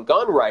just on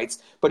gun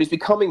rights, but he's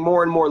becoming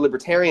more and more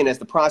libertarian as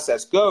the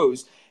process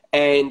goes.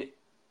 And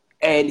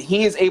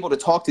he is able to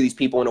talk to these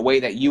people in a way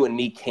that you and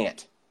me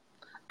can't.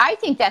 I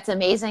think that's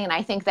amazing. And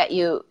I think that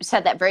you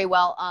said that very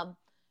well.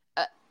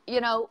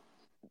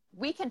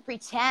 We can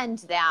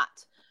pretend that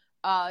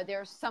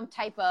there's some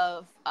type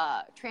of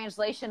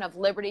translation of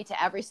liberty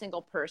to every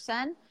single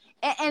person.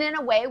 And in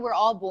a way, we're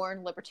all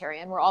born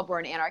libertarian. We're all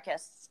born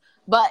anarchists.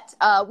 But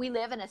we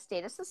live in a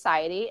state of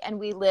society, and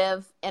we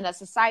live in a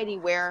society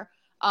where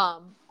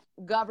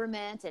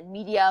government and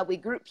media, we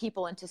group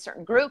people into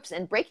certain groups,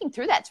 and breaking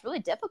through that's really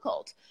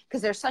difficult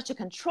because there's such a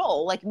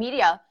control. Like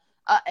media,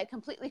 it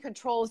completely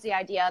controls the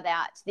idea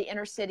that the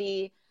inner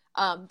city,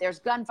 there's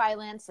gun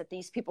violence, that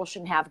these people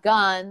shouldn't have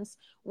guns,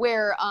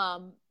 where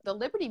the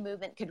liberty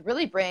movement could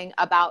really bring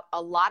about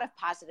a lot of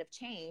positive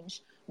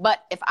change.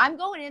 But if I'm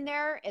going in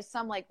there as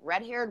some like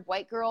red-haired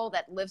white girl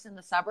that lives in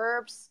the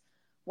suburbs,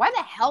 why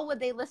the hell would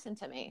they listen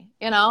to me?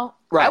 You know,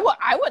 right.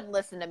 I wouldn't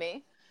listen to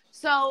me.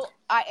 So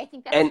I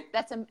think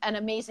that's an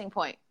amazing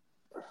point.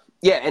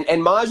 Yeah,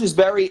 and Maj is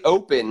very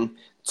open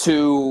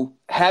to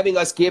having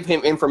us give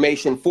him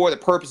information for the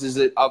purposes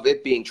of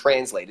it being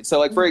translated. So,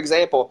 like, for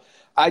example,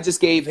 I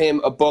just gave him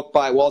a book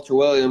by Walter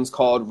Williams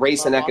called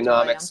Race and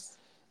Economics,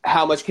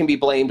 How Much Can Be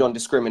Blamed on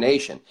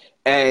Discrimination.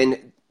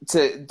 And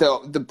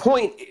the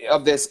point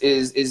of this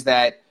is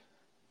that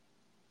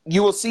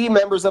you will see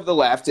members of the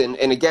left, and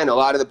again, a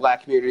lot of the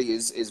black community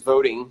is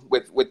voting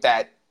with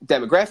that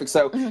demographic.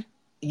 So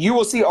you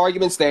will see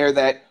arguments there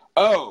that,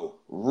 oh,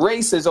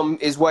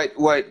 racism is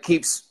what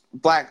keeps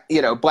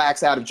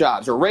blacks out of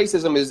jobs, or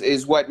racism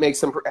is what makes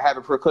them have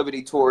a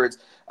proclivity towards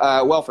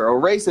welfare,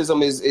 or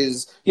racism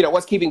is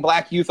what's keeping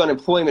black youth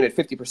unemployment at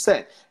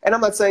 50%. And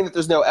I'm not saying that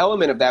there's no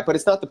element of that, but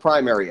it's not the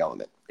primary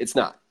element. It's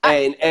not.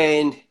 And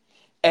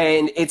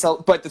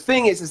but the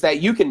thing is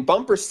that you can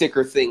bumper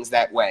sticker things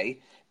that way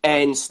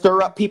and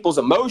stir up people's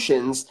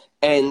emotions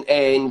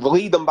and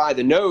lead them by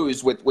the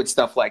nose with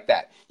stuff like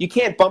that. You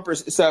can't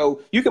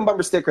so you can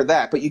bumper sticker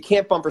that, but you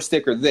can't bumper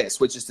sticker this,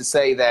 which is to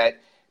say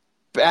that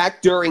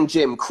back during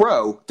Jim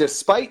Crow,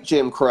 despite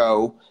Jim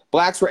Crow,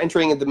 blacks were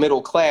entering the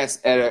middle class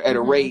at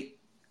a rate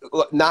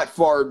not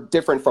far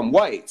different from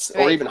whites,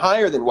 or even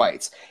higher than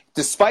whites,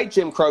 despite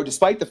Jim Crow,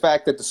 despite the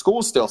fact that the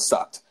schools still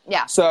sucked.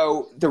 Yeah.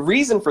 So the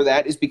reason for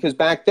that is because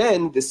back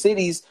then the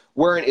cities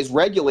weren't as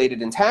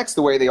regulated and taxed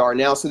the way they are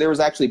now, so there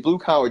was actually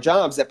blue-collar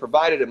jobs that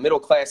provided a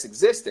middle-class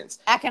existence.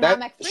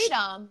 Economic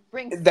freedom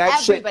brings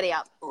everybody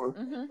up.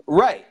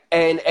 Right.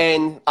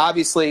 And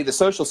obviously the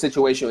social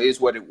situation is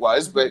what it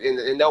was, but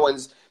and no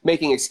one's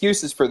making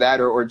excuses for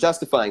that or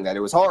justifying that.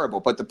 It was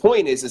horrible. But the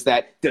point is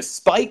that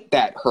despite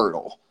that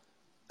hurdle,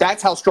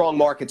 that's how strong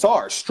markets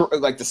are.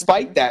 Like,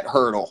 despite that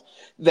hurdle,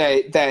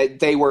 that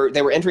they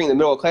were entering the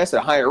middle class at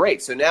a higher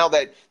rate. So now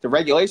that the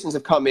regulations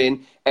have come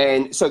in,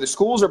 and so the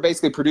schools are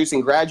basically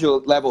producing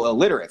graduate level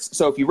illiterates.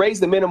 So if you raise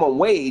the minimum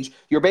wage,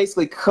 you're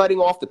basically cutting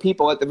off the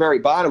people at the very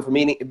bottom from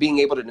being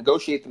able to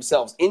negotiate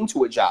themselves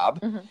into a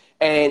job,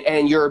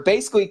 and you're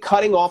basically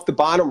cutting off the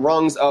bottom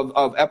rungs of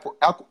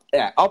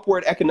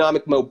upward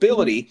economic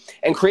mobility,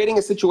 and creating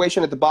a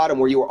situation at the bottom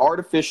where you are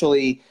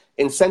artificially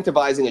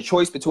incentivizing a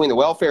choice between the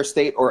welfare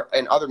state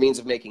and other means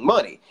of making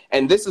money.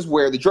 And this is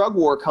where the drug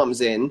war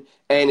comes in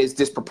and is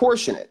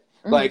disproportionate.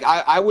 Like,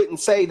 I wouldn't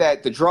say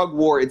that the drug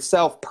war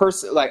itself,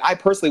 I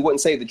personally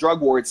wouldn't say the drug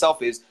war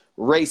itself is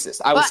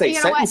racist. I would say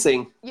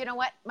sentencing. You know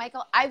what,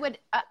 Michael? I would.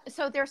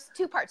 So there's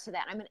two parts to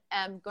that.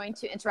 I'm going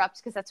to interrupt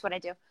because that's what I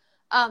do.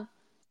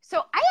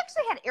 So I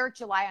actually had Eric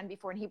July on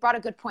before, and he brought a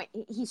good point.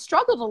 He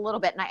struggled a little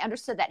bit, and I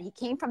understood that. He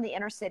came from the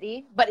inner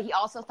city, but he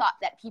also thought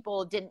that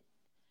people didn't.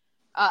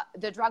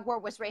 The drug war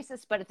was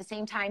racist, but at the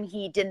same time,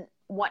 he didn't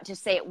want to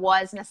say it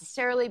was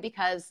necessarily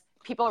because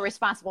people are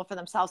responsible for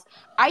themselves.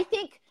 I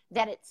think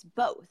that it's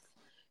both.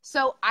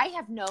 So I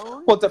have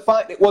known. Well,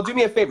 do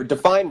me a favor.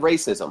 Define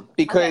racism,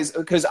 because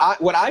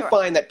I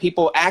find that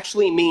people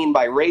actually mean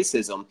by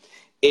racism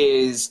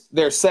is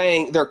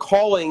they're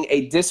calling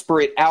a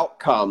disparate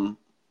outcome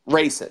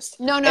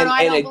racist. No,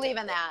 I don't believe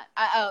in that.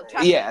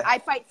 Trust me, I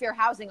fight fair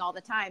housing all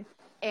the time,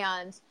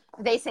 and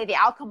they say the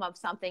outcome of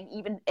something,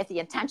 even if the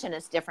intention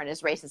is different,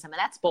 is racism, and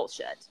that's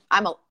bullshit.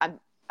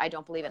 I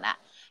don't believe in that.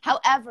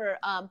 However,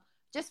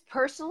 just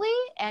personally,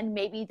 and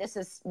maybe this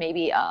is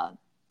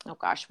oh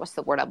gosh, what's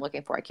the word I'm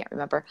looking for? I can't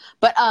remember.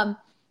 But I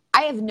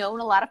have known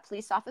a lot of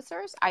police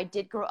officers. I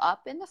did grow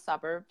up in the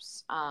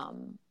suburbs,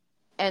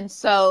 and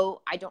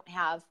so I don't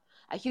have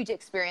a huge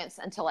experience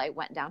until I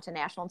went down to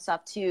Nashville and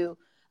stuff to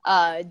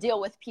deal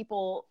with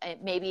people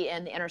maybe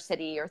in the inner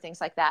city or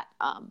things like that.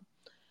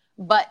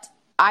 But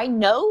I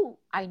know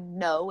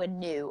and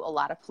knew a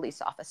lot of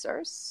police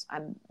officers.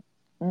 I'm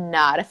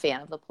not a fan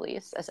of the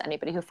police, as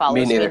anybody who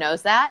follows me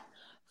knows that.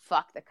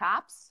 Fuck the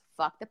cops,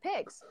 fuck the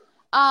pigs.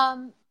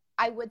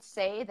 I would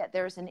say that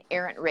there's an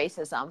errant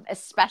racism,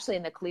 especially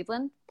in the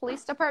Cleveland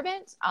Police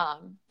Department.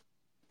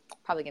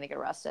 Probably going to get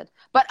arrested,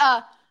 but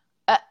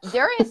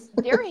there is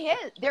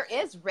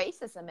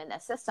racism in the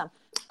system.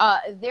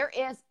 There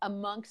is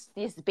amongst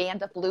these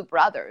band of blue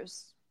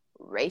brothers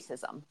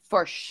racism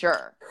for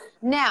sure.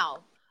 Now,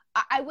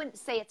 I wouldn't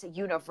say it's a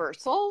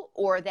universal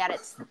or that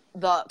it's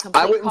the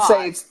complete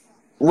cause.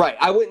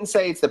 I wouldn't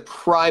say it's the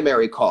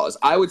primary cause.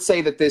 I would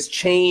say that this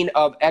chain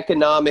of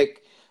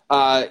economic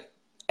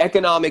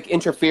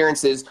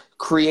interferences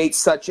creates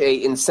such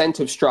a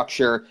incentive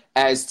structure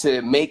as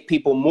to make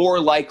people more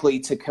likely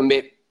to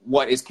commit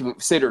what is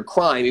considered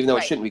crime, even though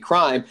it shouldn't be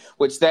crime,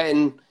 which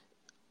then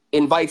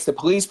invites the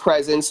police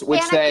presence,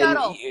 which then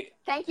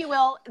Thank you,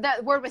 Will.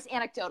 The word was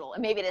anecdotal,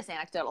 and maybe it is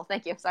anecdotal.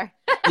 Thank you. Sorry.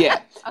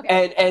 Yeah.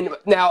 Okay. And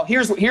now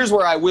here's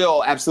where I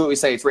will absolutely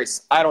say it's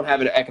racist. I don't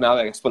have an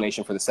economic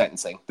explanation for the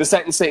sentencing. The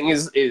sentencing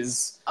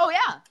is Oh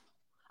yeah.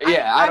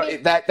 yeah. I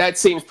mean, that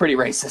seems pretty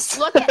racist.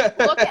 look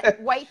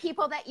at white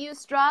people that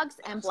use drugs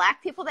and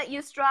black people that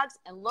use drugs,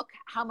 and look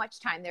how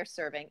much time they're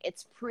serving.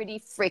 It's pretty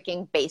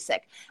freaking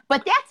basic.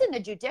 But that's in the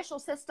judicial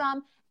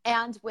system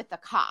and with the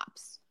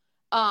cops.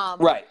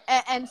 Right.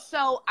 And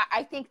so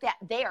I think that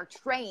they are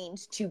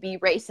trained to be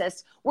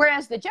racist,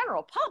 whereas the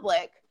general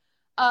public,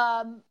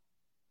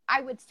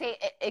 I would say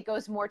it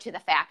goes more to the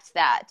fact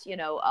that,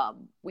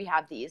 we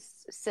have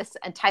these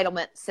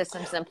entitlement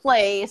systems in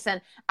place,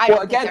 and I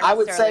don't think they're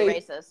necessarily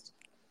racist.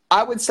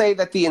 I would say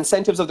that the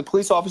incentives of the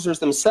police officers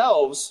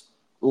themselves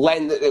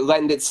lend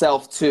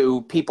itself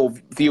to people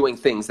viewing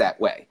things that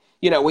way.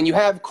 When you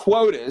have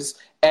quotas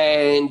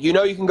and you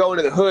can go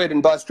into the hood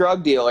and bust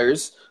drug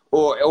dealers,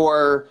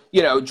 or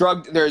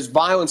there's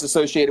violence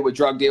associated with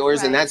drug dealers,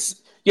 right. And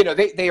that's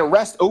they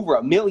arrest over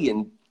 1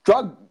 million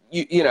drug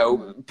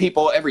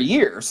people every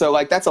year. So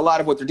like that's a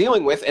lot of what they're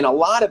dealing with, and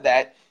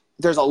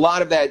there's a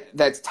lot of that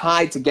that's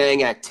tied to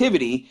gang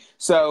activity.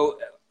 So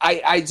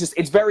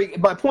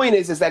my point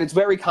is that it's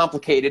very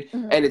complicated,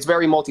 mm-hmm. and it's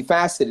very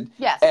multifaceted.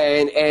 Yes.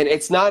 And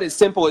it's not as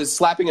simple as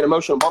slapping an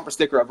emotional bumper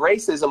sticker of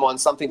racism on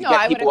something to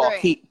get people all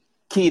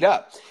keyed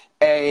up.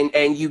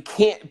 And you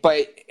can't,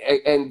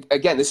 and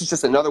again, this is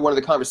just another one of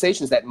the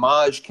conversations that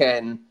Maj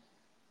can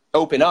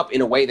open up in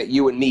a way that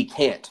you and me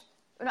can't.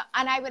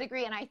 And I would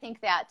agree. And I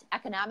think that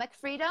economic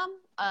freedom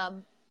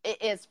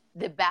is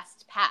the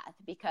best path,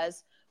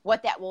 because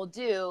what that will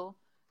do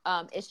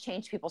is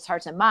change people's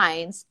hearts and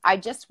minds. I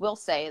just will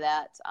say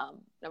that,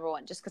 number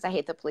one, just because I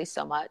hate the police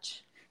so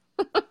much,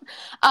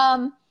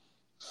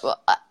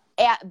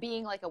 at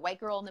being like a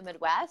white girl in the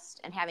Midwest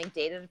and having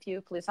dated a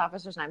few police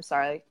officers, and I'm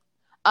sorry,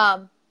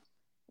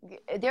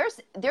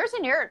 there's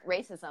inherent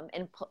racism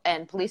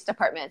in police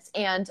departments,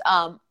 and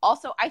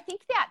also I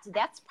think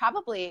that's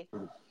probably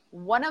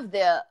one of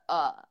the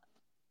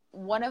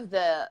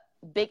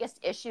biggest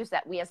issues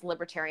that we as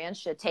libertarians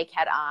should take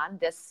head on.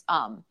 This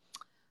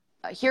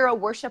hero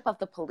worship of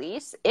the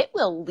police, it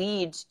will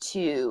lead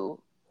to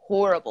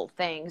horrible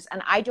things,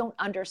 and I don't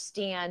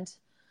understand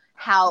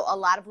how a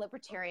lot of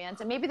libertarians,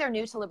 and maybe they're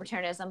new to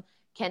libertarianism,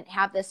 can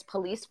have this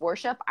police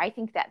worship. I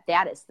think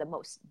that is the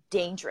most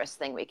dangerous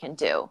thing we can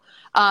do.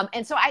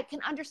 And so I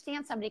can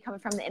understand somebody coming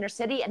from the inner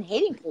city and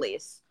hating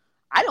police.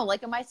 I don't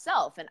like them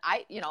myself. And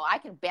I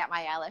can bat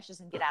my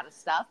eyelashes and get out of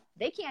stuff.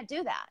 They can't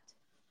do that.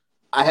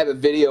 I have a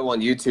video on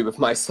YouTube of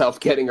myself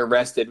getting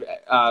arrested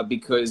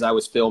because I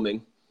was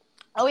filming.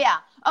 Oh yeah.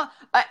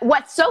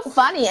 What's so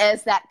funny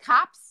is that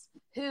cops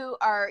who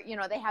are,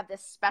 they have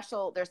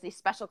there's these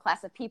special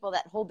class of people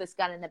that hold this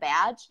gun in the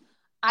badge.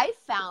 I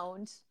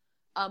found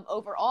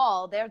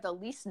overall, they're the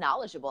least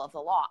knowledgeable of the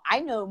law. I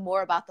know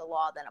more about the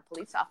law than a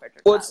police officer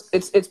does. Well,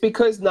 it's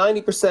because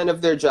 90%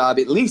 of their job,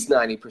 at least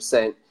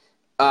 90%,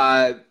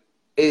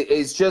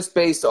 is just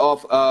based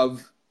off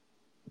of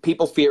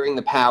people fearing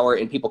the power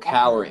and people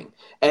cowering.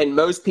 And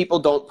most people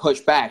don't push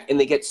back, and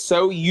they get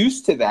so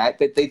used to that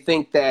they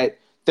think that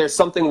there's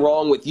something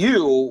wrong with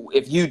you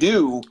if you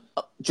do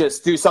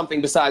just do something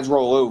besides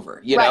roll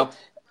over, know?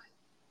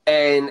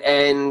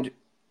 And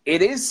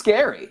it is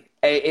scary.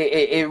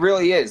 It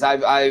really is.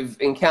 I've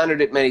encountered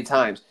it many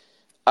times.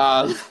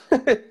 Now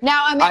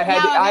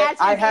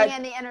imagine being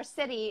in the inner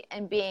city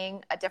and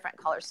being a different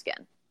color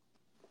skin.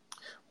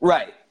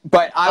 Right,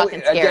 but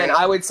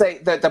I would say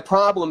that the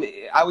problem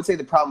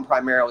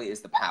primarily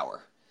is the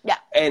power. Yeah.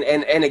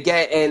 And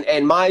again,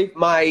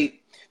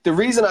 the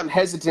reason I'm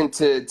hesitant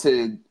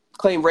to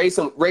claim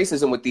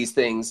racism with these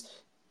things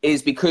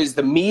is because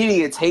the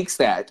media takes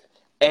that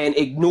and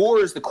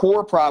ignores the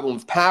core problem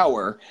of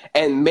power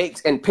and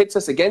pits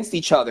us against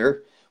each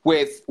other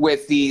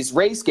with these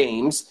race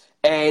games.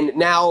 And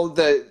now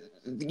the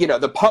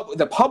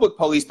public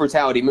police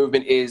brutality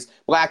movement is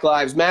Black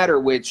Lives Matter,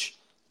 which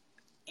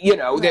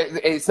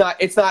it's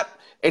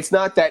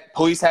not that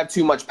police have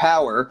too much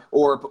power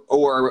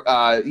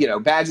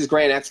or badges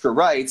grant extra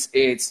rights.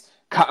 It's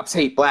cops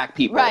hate black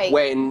people. Right.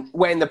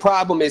 When the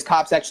problem is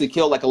cops actually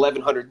kill like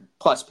 1,100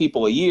 plus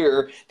people a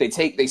year. They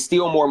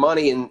steal more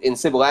money in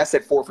civil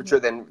asset forfeiture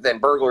than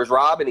burglars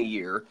rob in a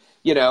year,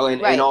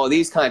 and all of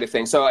these kind of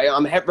things. So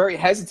I'm very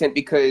hesitant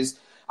because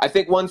I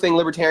think one thing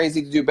libertarians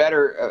need to do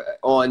better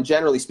on,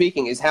 generally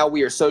speaking, is how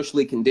we are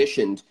socially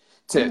conditioned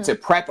to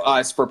prep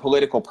us for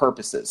political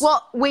purposes.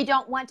 Well, we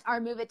don't want our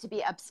movement to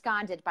be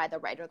absconded by the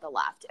right or the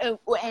left.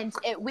 And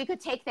we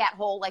could take that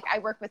whole, like, I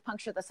work with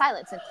Puncture the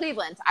Silence in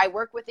Cleveland. I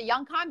work with the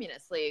Young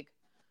Communist League.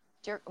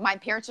 My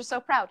parents are so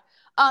proud.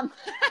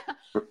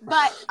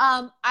 But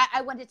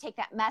I wanted to take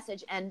that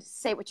message and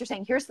say what you're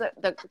saying. Here's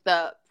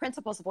the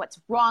principles of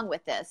what's wrong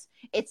with this.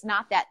 It's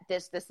not that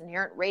this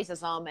inherent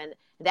racism and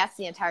that's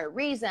the entire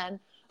reason.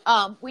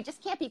 We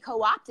just can't be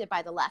co-opted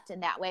by the left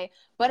in that way.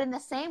 But in the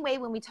same way,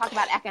 when we talk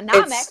about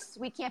economics,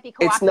 we can't be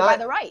co-opted by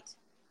the right.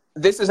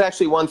 this is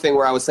actually one thing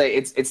where I would say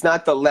it's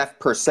not the left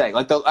per se.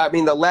 Like the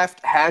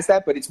left has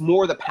that, but it's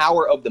more the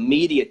power of the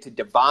media to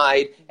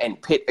divide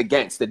and pit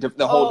against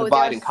the whole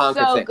divide and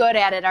conquer so thing. Good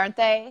at it, aren't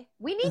they?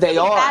 We need to be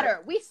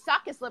better. We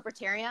suck as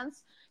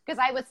libertarians, because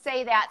I would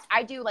say that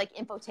I do like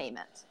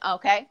infotainment.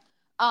 Okay.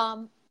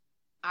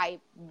 I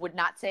would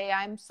not say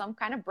I'm some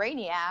kind of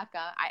brainiac.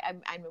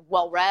 I'm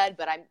well-read,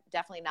 but I'm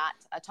definitely not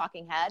a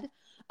talking head.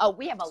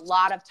 We have a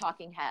lot of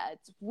talking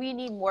heads. We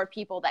need more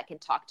people that can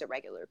talk to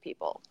regular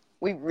people.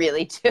 We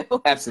really do.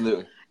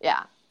 Absolutely.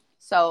 Yeah.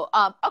 So,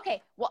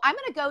 okay. Well, I'm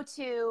going to go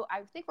to,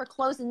 I think we're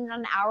closing in on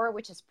an hour,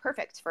 which is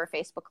perfect for a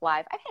Facebook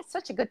Live. I've had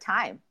such a good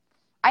time.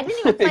 I didn't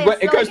even play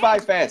It goes by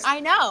fast.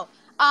 I know.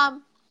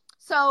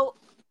 So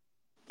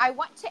I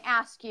want to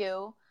ask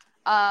you,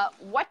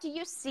 what do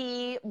you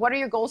see? What are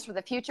your goals for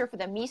the future for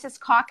the Mises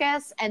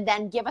Caucus? And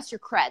then give us your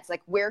creds.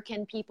 Like, where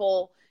can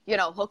people,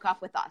 hook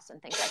up with us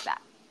and things like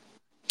that?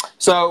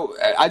 So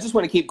I just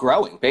want to keep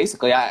growing.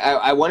 Basically,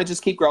 I want to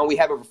just keep growing. We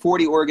have over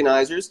 40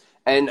 organizers,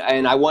 and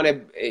I want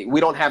to.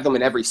 We don't have them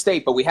in every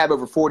state, but we have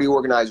over 40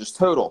 organizers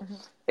total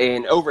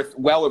in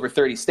well over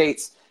 30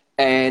 states.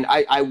 And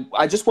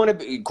I just want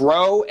to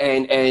grow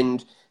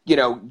and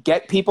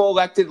get people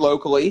elected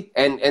locally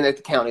and at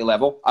the county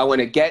level. I want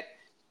to get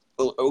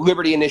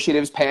liberty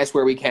initiatives passed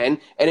where we can,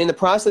 and in the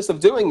process of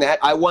doing that,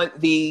 I want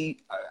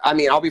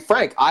I'll be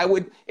frank.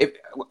 If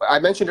I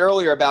mentioned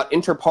earlier about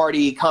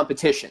inter-party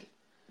competition.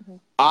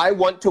 I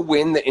want to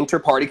win the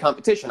inter-party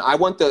competition. I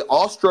want the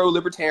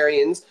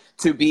Austro-libertarians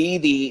to be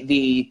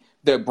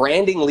the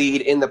branding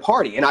lead in the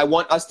party, and I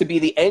want us to be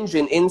the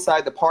engine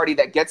inside the party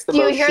that gets the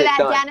most shit done. Do you hear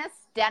that, Dennis?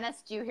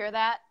 Dennis, do you hear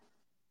that?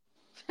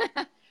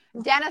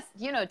 Dennis,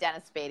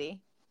 Dennis Beatty.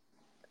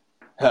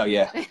 Oh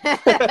yeah.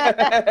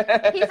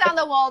 He's on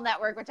the Wall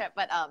Network,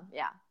 but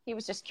yeah, he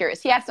was just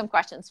curious. He had some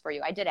questions for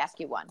you. I did ask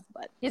you one,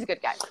 but he's a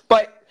good guy.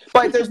 But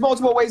there's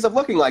multiple ways of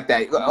looking at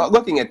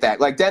that.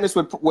 Like Dennis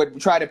would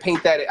try to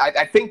paint that.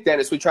 I think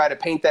Dennis would try to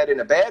paint that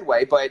in a bad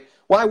way. But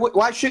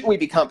why shouldn't we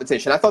be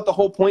competition? I thought the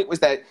whole point was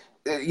that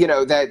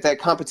that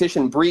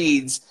competition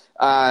breeds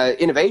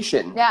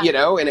innovation. Yeah.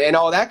 And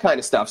all that kind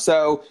of stuff.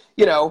 So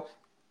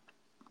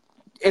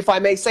if I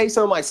may say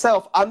so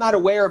myself, I'm not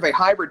aware of a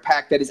hybrid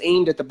PAC that is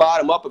aimed at the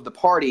bottom up of the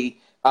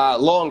party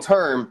long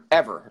term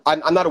ever.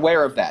 I'm not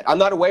aware of that. I'm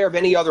not aware of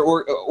any other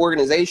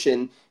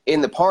organization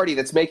in the party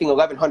that's making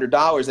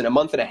 $1,100 in a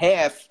month and a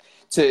half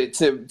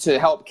to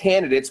help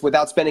candidates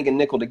without spending a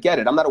nickel to get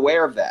it. I'm not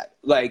aware of that.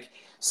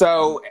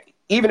 So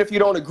even if you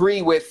don't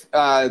agree with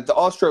the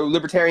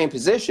Austro-libertarian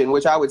position,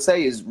 which I would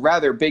say is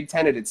rather big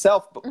tenant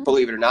itself,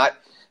 believe it or not,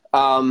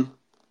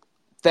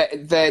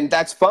 then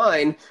that's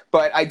fine.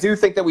 But I do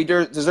think that we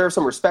deserve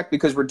some respect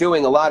because we're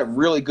doing a lot of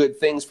really good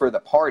things for the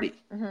party.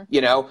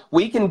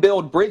 We can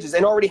build bridges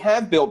and already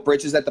have built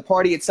bridges that the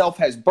party itself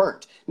has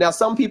burnt. Now,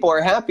 some people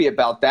are happy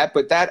about that,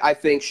 but that, I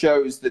think,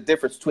 shows the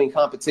difference between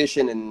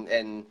competition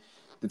and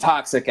the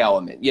toxic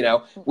element.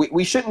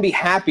 We shouldn't be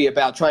happy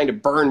about trying to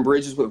burn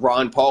bridges with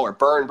Ron Paul or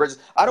burn bridges.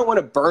 I don't want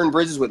to burn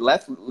bridges with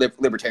left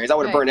libertarians. I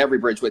want to burn every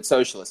bridge with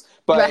socialists.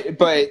 But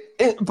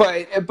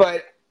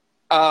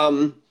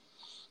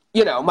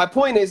my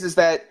point is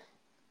that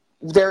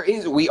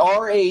we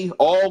are a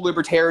all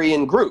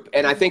libertarian group,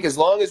 and I think as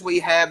long as we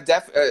have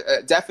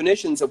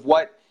definitions of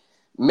what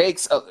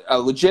makes a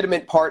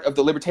legitimate part of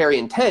the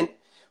libertarian tent,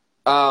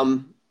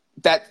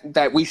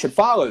 that we should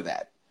follow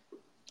that,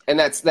 and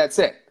that's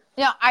it.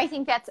 I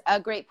think that's a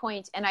great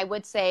point, and I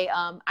would say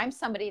I'm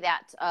somebody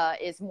that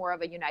is more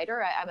of a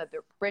uniter. I'm a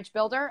bridge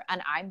builder,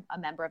 and I'm a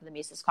member of the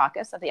Mises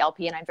Caucus of the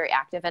LP, and I'm very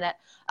active in it.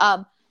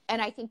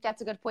 And I think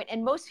that's a good point.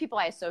 And most people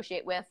I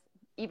associate with,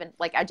 even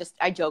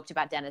I joked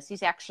about Dennis.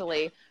 He's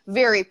actually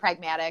very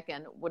pragmatic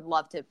and would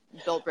love to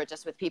build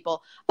bridges with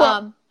people.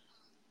 So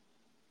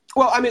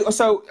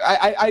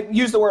I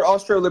use the word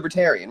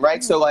Austro-libertarian,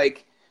 right? So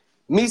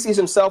Mises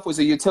himself was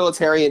a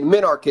utilitarian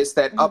minarchist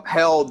that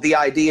upheld the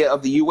idea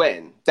of the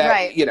UN.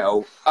 That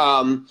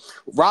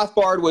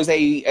Rothbard was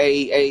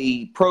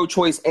a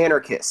pro-choice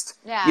anarchist.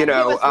 Yeah, he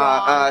was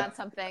wrong on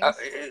some things.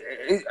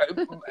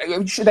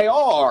 They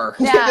all are.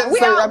 Yeah,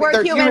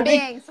 we're human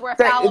beings. We're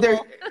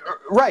fallible.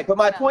 Right, but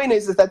my point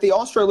is that the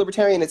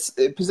Austro-libertarian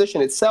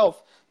position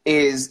itself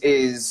is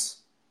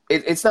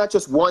it's not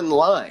just one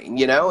line,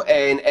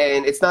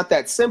 and it's not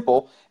that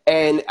simple.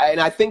 And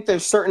I think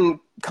there's certain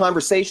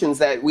conversations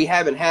that we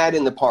haven't had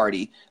in the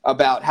party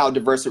about how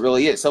diverse it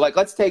really is. So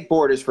let's take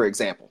borders, for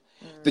example.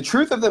 The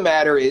truth of the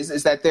matter is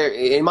that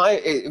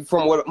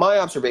from what my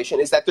observation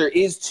is that there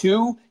is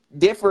two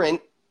different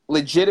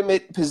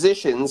legitimate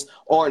positions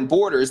on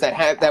borders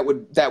that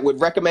would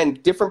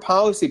recommend different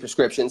policy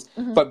prescriptions,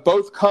 but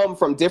both come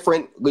from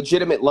different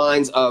legitimate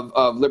lines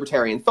of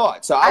libertarian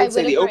thought. So I would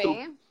say the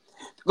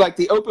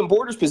open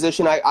borders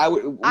position I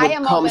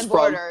am open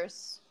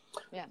borders.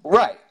 Yeah.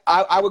 Right.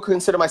 I would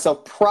consider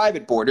myself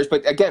private borders,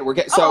 but again,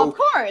 of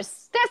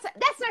course.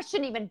 That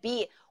shouldn't even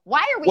be.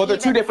 Why are we? Well, they're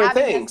two different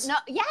things. No,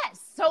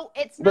 yes. So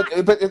it's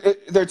not. But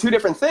they're two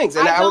different things.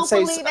 And I would don't say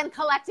believe in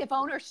collective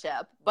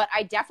ownership, but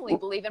I definitely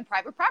believe in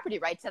private property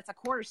rights. That's a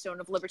cornerstone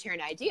of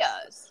libertarian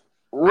ideas.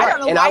 Right. I don't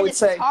know and why I would this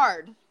say, is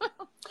hard.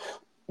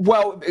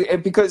 Well,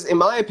 because in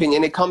my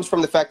opinion, it comes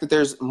from the fact that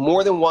there's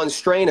more than one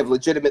strain of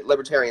legitimate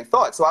libertarian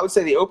thought. So I would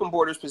say the open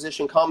borders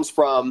position comes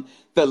from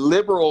the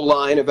liberal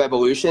line of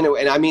evolution.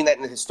 And I mean that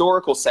in the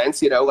historical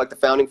sense, like the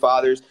founding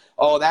fathers,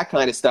 all that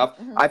kind of stuff.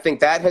 Mm-hmm. I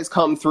think that has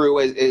come through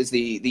as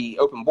the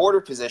open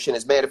border position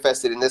is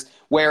manifested in this,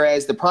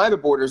 whereas the private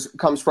borders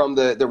comes from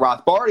the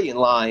Rothbardian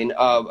line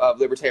of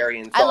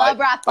libertarian thought. I love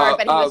Rothbard,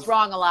 but he was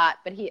wrong a lot,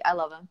 but I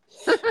love him.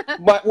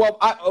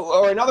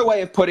 Or another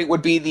way of putting it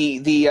would be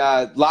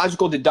the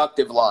logical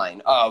deductive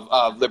line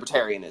of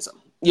libertarianism.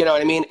 You know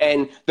what I mean?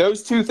 And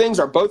those two things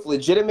are both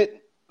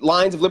legitimate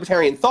lines of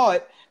libertarian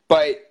thought,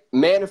 but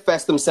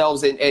manifest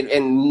themselves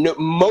and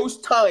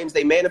most times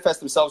they manifest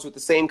themselves with the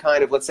same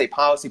kind of, let's say,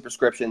 policy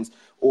prescriptions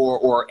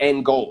or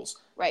end goals.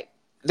 Right.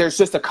 There's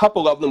just a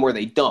couple of them where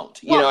they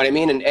don't. You know what I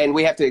mean? And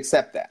we have to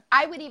accept that.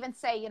 I would even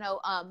say,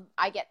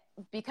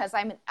 because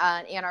I'm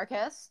an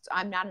anarchist,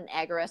 I'm not an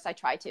agorist. I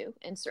try to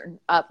in certain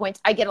points.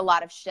 I get a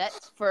lot of shit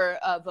for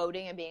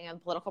voting and being in the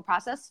political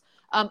process.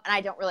 And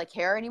I don't really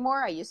care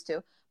anymore. I used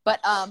to. But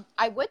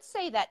I would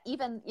say that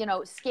even,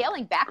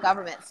 scaling back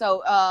government,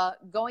 so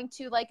going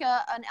to like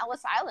an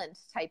Ellis Island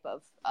type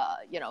of,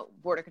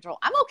 border control,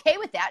 I'm okay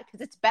with that because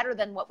it's better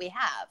than what we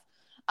have.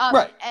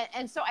 Right.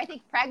 And so I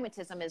think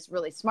pragmatism is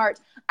really smart.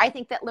 I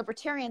think that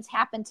libertarians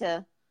happen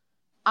to,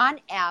 on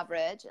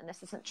average, and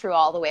this isn't true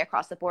all the way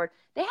across the board,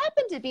 they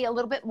happen to be a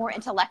little bit more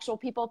intellectual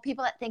people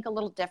that think a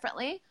little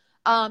differently.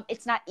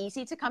 It's not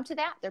easy to come to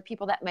that. There are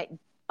people that might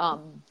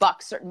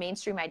buck certain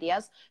mainstream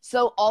ideas.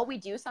 So all we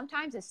do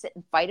sometimes is sit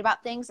and fight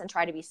about things and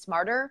try to be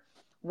smarter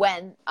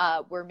when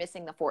we're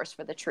missing the forest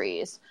for the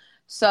trees.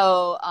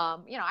 So,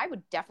 I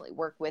would definitely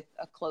work with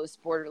a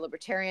closed border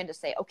libertarian to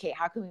say, okay,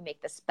 how can we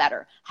make this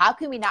better? How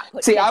can we not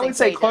put I would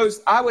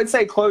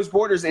say closed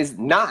borders is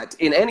not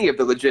in any of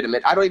the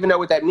legitimate. I don't even know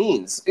what that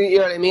means. You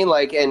know what I mean?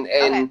 Like,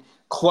 and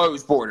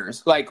closed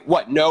borders, like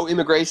what? No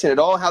immigration at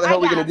all? How the hell are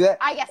we going to do that?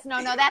 I guess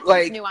no. That's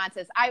like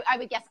nuances.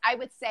 I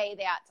would say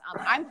that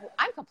I'm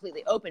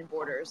completely open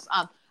borders.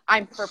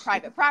 I'm for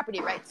private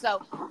property, right?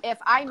 So if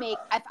I make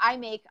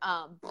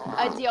a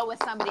deal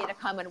with somebody to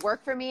come and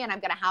work for me and I'm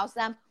going to house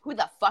them, who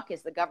the fuck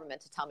is the government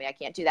to tell me I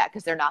can't do that?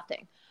 Because they're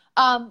nothing.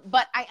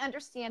 But I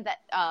understand that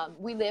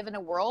we live in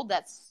a world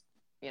that's,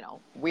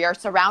 we are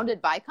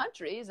surrounded by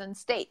countries and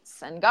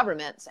states and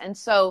governments. And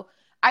so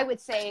I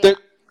would say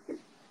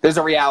there's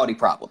a reality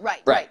problem.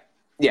 Right.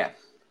 Yeah.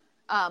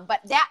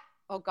 But that,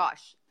 oh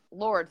gosh,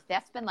 Lord,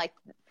 that's been like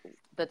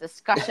the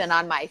discussion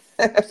on my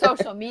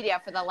social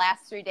media for the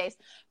last 3 days.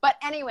 But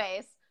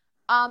anyways,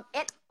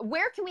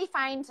 where can we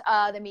find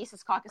the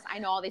Mises Caucus? I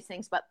know all these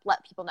things, but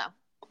let people know.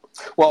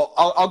 Well,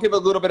 I'll give a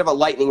little bit of a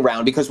lightning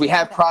round because we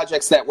have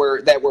projects that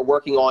we're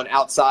working on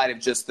outside of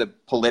just the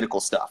political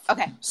stuff.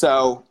 Okay.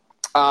 So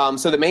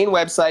the main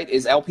website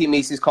is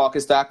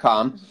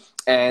lpmisescaucus.com.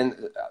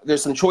 And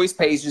there's some choice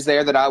pages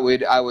there that I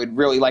would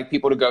really like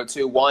people to go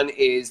to. One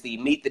is the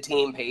Meet the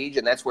Team page,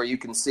 and that's where you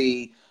can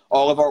see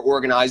all of our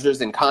organizers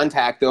and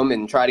contact them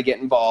and try to get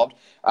involved.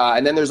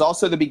 And then there's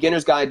also the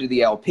Beginner's Guide to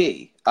the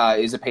LP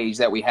is a page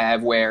that we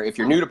have where if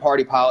you're new to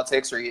party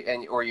politics or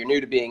you're new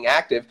to being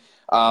active,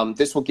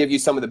 this will give you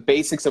some of the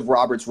basics of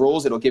Robert's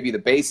Rules. It'll give you the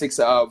basics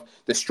of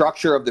the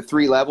structure of the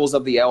 3 levels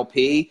of the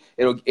LP.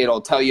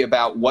 It'll tell you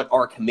about what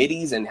are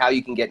committees and how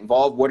you can get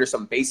involved. What are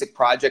some basic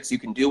projects you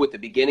can do at the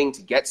beginning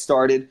to get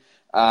started,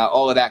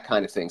 all of that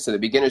kind of thing. So the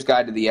Beginner's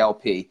Guide to the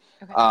LP.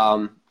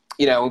 Okay.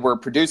 We're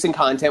producing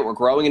content. We're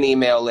growing an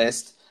email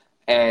list.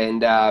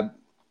 And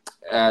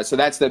so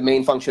that's the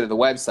main function of the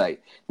website.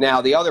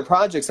 Now, the other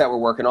projects that we're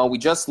working on, we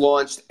just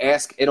launched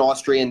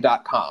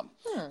askanaustrian.com.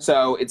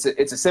 So it's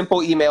a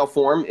simple email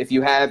form. If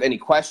you have any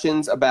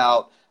questions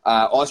about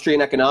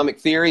Austrian economic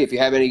theory, if you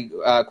have any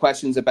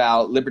questions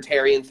about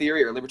libertarian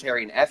theory or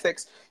libertarian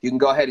ethics, you can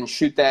go ahead and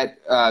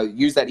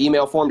use that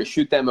email form to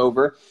shoot them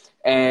over.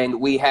 And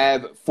we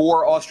have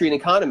 4 Austrian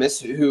economists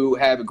who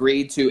have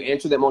agreed to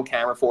answer them on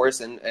camera for us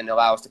and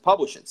allow us to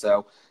publish it.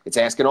 So it's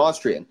Ask an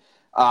Austrian.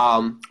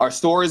 Our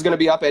store is going to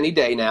be up any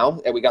day now,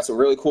 and we got some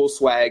really cool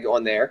swag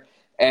on there.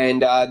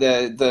 And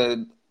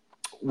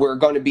we're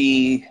going to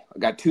be. I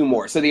got 2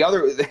 more. So the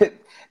other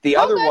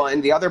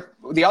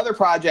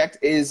project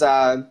is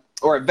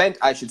or event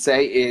I should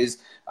say is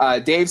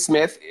Dave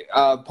Smith,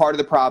 part of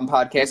the Problem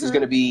Podcast, is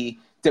going to be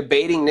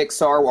debating Nick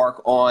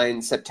Sarwark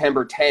on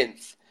September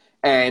 10th.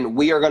 And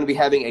we are going to be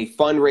having a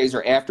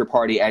fundraiser after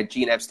party at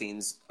Gene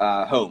Epstein's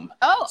home.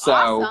 Oh, so,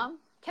 awesome.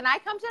 Can I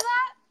come to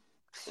that?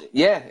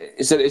 Yeah.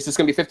 It's just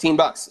going to be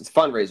 $15. It's a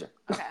fundraiser.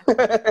 Okay.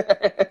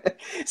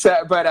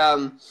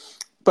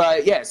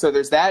 But yeah, so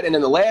there's that. And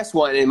then the last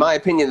one, in my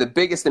opinion, the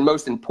biggest and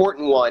most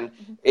important one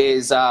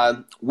is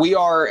we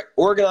are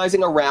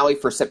organizing a rally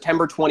for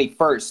September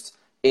 21st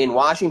in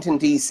Washington,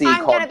 D.C.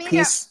 called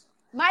Peace.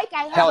 Mike,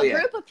 I have Hell a yeah.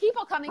 group of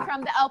people coming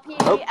from the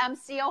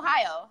LPMC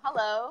Ohio.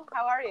 Hello,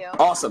 how are you?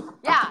 Awesome.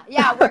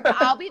 Yeah,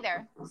 I'll be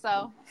there.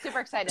 So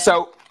super excited.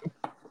 So,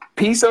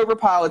 Peace Over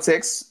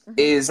Politics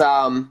is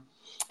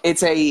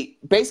it's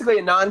basically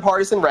a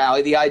nonpartisan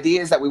rally. The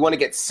idea is that we want to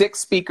get 6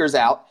 speakers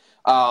out,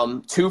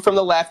 2 from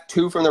the left,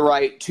 2 from the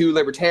right, 2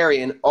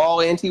 libertarian,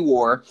 all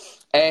anti-war,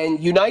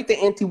 and unite the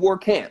anti-war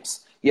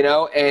camps. You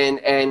know,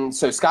 and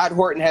so Scott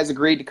Horton has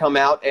agreed to come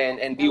out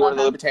and be one of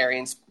the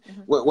libertarians,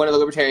 one of the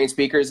libertarian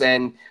speakers,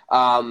 and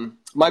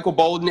Michael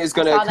Bolden is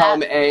going to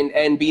come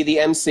and be the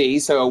MC.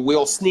 So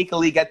we'll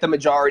sneakily get the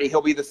majority.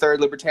 He'll be the 3rd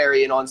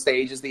libertarian on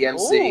stage as the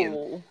MC.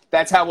 And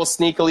that's how we'll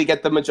sneakily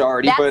get the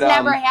majority. That's but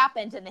never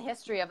happened in the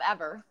history of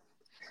ever.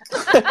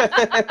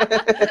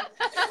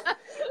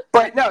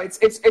 But no,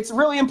 it's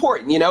really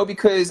important, you know,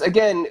 because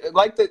again,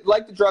 like the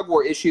drug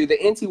war issue, the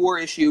anti-war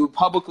issue,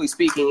 publicly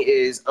speaking,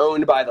 is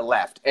owned by the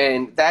left,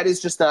 and that is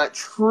just not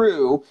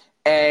true.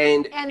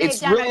 And they've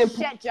done a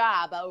shit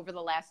job over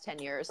the last 10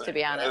 years, to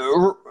be honest.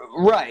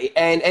 Right,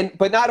 and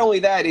but not only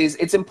that, is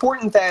it's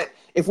important that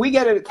if we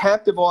get a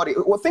captive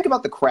audience, well, think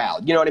about the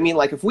crowd. You know what I mean?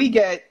 Like if we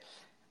get,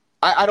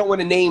 I don't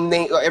want to name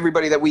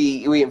everybody that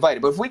we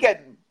invited, but if we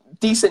get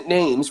decent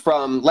names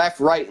from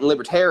left, right, and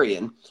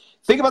libertarian.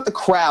 Think about the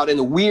crowd and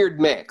the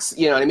weird mix,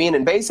 you know what I mean?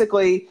 And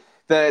basically,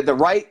 the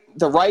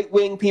right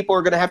wing people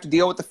are going to have to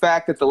deal with the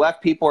fact that the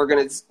left people are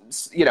going to,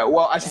 you know,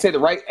 well, I should say the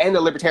right and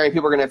the libertarian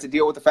people are going to have to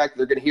deal with the fact that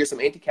they're going to hear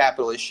some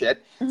anti-capitalist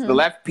shit. Mm-hmm. The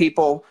left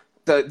people,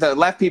 the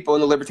left people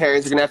and the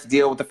libertarians are going to have to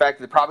deal with the fact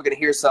that they're probably going to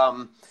hear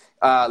some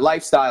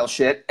lifestyle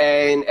shit,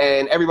 and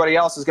everybody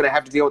else is going to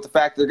have to deal with the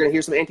fact that they're going to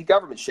hear some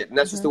anti-government shit, and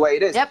that's just the way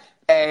it is. Yep.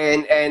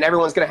 And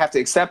everyone's going to have to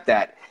accept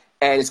that,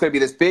 and it's going to be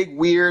this big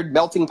weird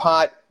melting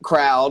pot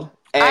crowd.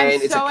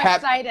 And I'm so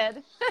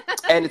excited.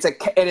 and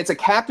it's a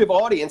captive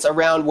audience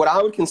around what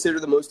I would consider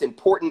the most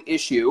important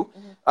issue,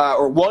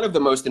 or one of the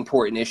most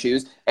important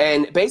issues.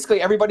 And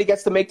basically, everybody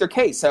gets to make their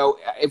case. So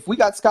if we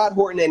got Scott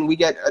Horton and we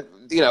get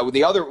you know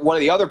one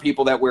of the other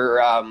people that we're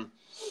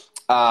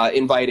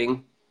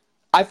inviting,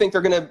 I think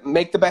they're going to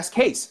make the best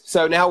case.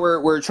 So now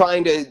we're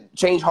trying to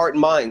change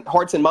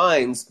hearts and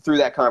minds through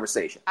that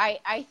conversation.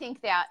 I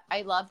think that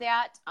I love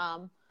that.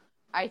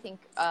 I think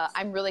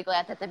I'm really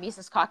glad that the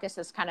Mises Caucus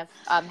is kind of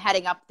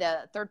heading up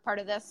the third part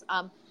of this.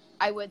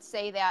 I would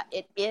say that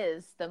it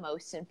is the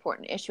most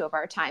important issue of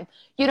our time,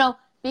 you know,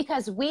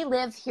 because we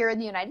live here in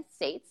the United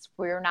States.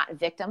 We're not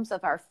victims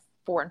of our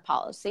foreign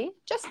policy,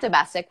 just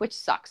domestic, which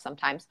sucks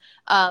sometimes.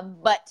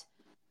 But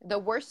the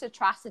worst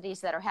atrocities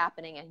that are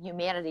happening in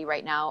humanity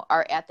right now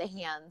are at the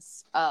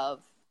hands of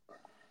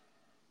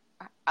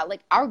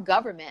like our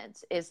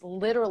government is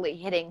literally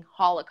hitting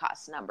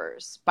Holocaust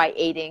numbers by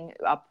aiding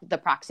the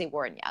proxy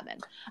war in Yemen.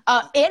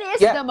 It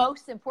is the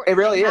most important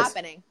thing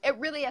happening. It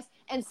really is.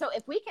 And so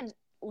if we can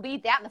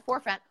lead that in the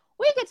forefront,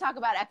 we could talk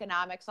about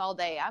economics all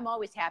day. I'm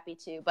always happy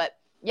to. But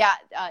yeah,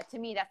 to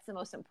me, that's the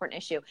most important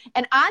issue.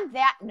 And on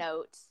that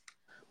note,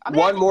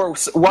 one more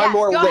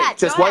link,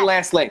 just one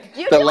last link.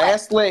 The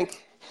last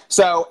link.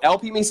 So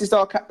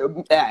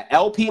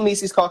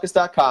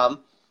LPMisesCaucus.com,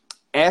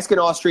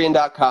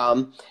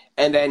 AskAnAustrian.com,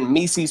 and then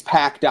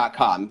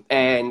MisesPAC.com.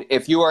 And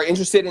if you are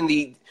interested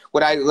in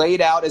what I laid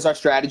out as our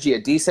strategy, a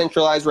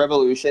decentralized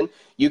revolution,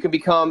 you can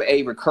become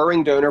a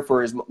recurring donor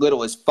for as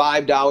little as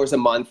 $5 a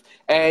month.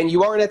 And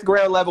you aren't at the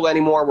ground level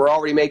anymore. We're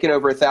already making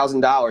over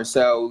 $1,000.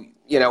 So,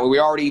 you know, we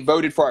already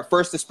voted for our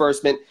first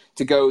disbursement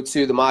to go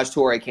to the Maj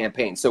Toure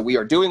campaign. So we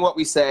are doing what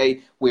we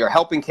say. We are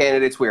helping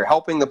candidates. We are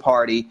helping the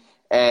party.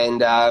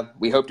 And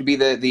we hope to be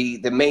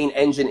the main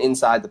engine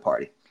inside the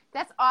party.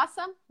 That's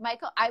awesome.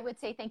 Michael, I would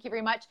say thank you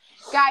very much.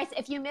 Guys,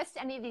 if you missed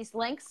any of these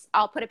links,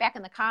 I'll put it back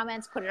in the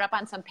comments, put it up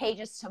on some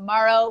pages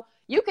tomorrow.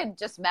 You can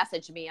just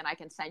message me and I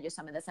can send you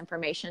some of this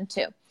information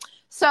too.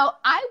 So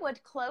I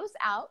would close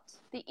out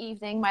the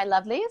evening, my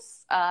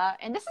lovelies.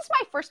 And this is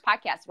my first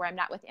podcast where I'm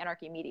not with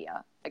Anarchy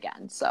Media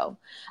again. So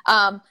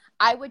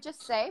I would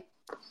just say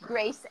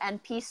grace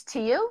and peace to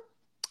you,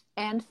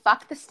 and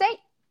fuck the state.